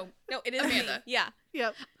no. No, it is Amanda. me. Yeah.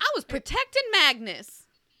 Yep. I was protecting Magnus.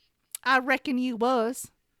 I reckon you was.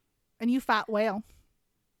 And you fight well.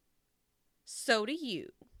 So do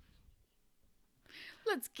you.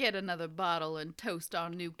 Let's get another bottle and toast our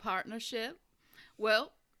new partnership.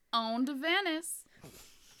 Well, on to Venice.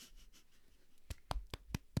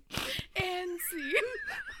 And scene.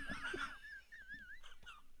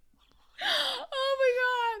 Oh my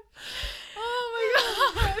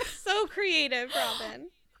god. So creative, Robin.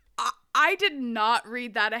 I did not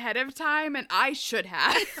read that ahead of time, and I should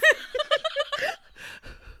have.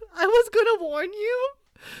 I was going to warn you.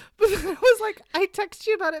 But I was like, I text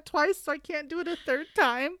you about it twice, so I can't do it a third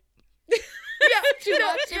time. Yeah, Too no,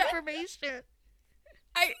 much yeah. information.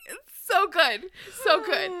 So good. So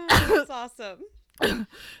good. That's awesome.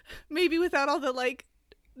 Maybe without all the like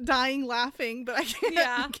dying laughing, but I can't.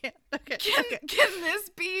 Yeah. Can't. Okay. Can this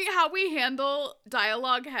be how we handle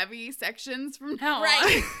dialogue heavy sections from now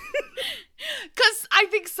Right. on? Because I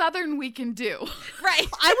think Southern we can do. Right.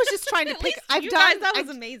 I was just trying to At pick. least I've you done guys, that was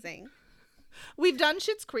I've- amazing. We've done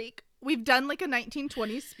Schitt's Creek. We've done like a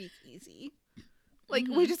 1920s speakeasy. Like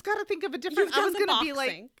we just got to think of a different. You've I was done the gonna be like,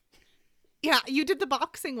 boxing. yeah, you did the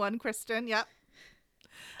boxing one, Kristen. Yep.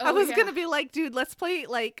 I Oh, was yeah. gonna be like, dude, let's play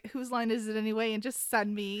like whose line is it anyway, and just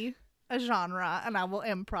send me a genre, and I will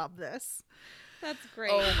improv this. That's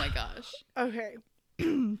great. Oh my gosh. Okay.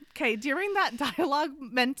 Okay, during that dialogue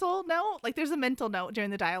mental note, like there's a mental note during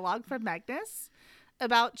the dialogue from Magnus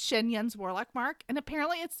about Shen Yun's warlock mark, and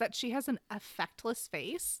apparently it's that she has an effectless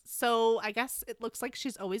face. So I guess it looks like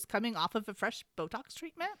she's always coming off of a fresh Botox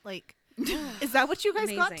treatment. Like, is that what you guys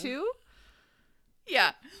got Amazing. too?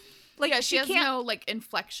 Yeah. Like, Yeah, she has can't. no like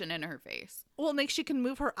inflection in her face. Well, like she can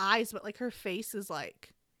move her eyes, but like her face is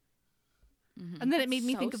like. Mhm. And then it made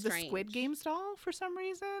me So think of the strange. Squid Games doll for some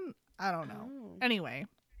reason. I don't know. Oh. Anyway.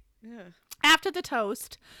 Yeah. After the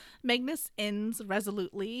toast, Magnus ends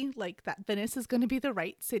resolutely, like that Venice is going to be the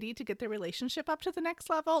right city to get their relationship up to the next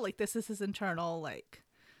level. Like this is his internal, like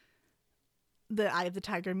the Eye of the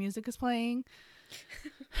Tiger music is playing.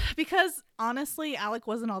 Because honestly, Alec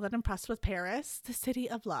wasn't all that impressed with Paris, the city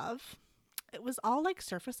of love. It was all like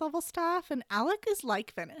surface level stuff, and Alec is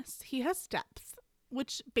like Venice. He has depth,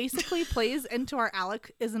 which basically plays into our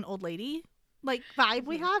Alec is an old lady like vibe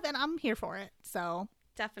we have, and I'm here for it. So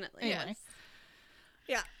Definitely. Anyway.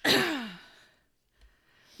 Yes. yeah.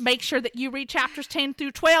 Make sure that you read chapters 10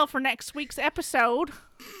 through 12 for next week's episode.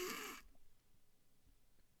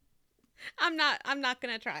 I'm not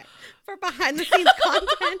gonna try. For behind the scenes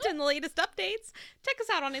content and the latest updates, check us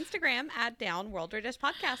out on Instagram at Down World British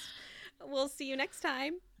Podcast. We'll see you next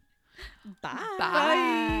time. Bye.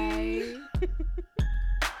 Bye.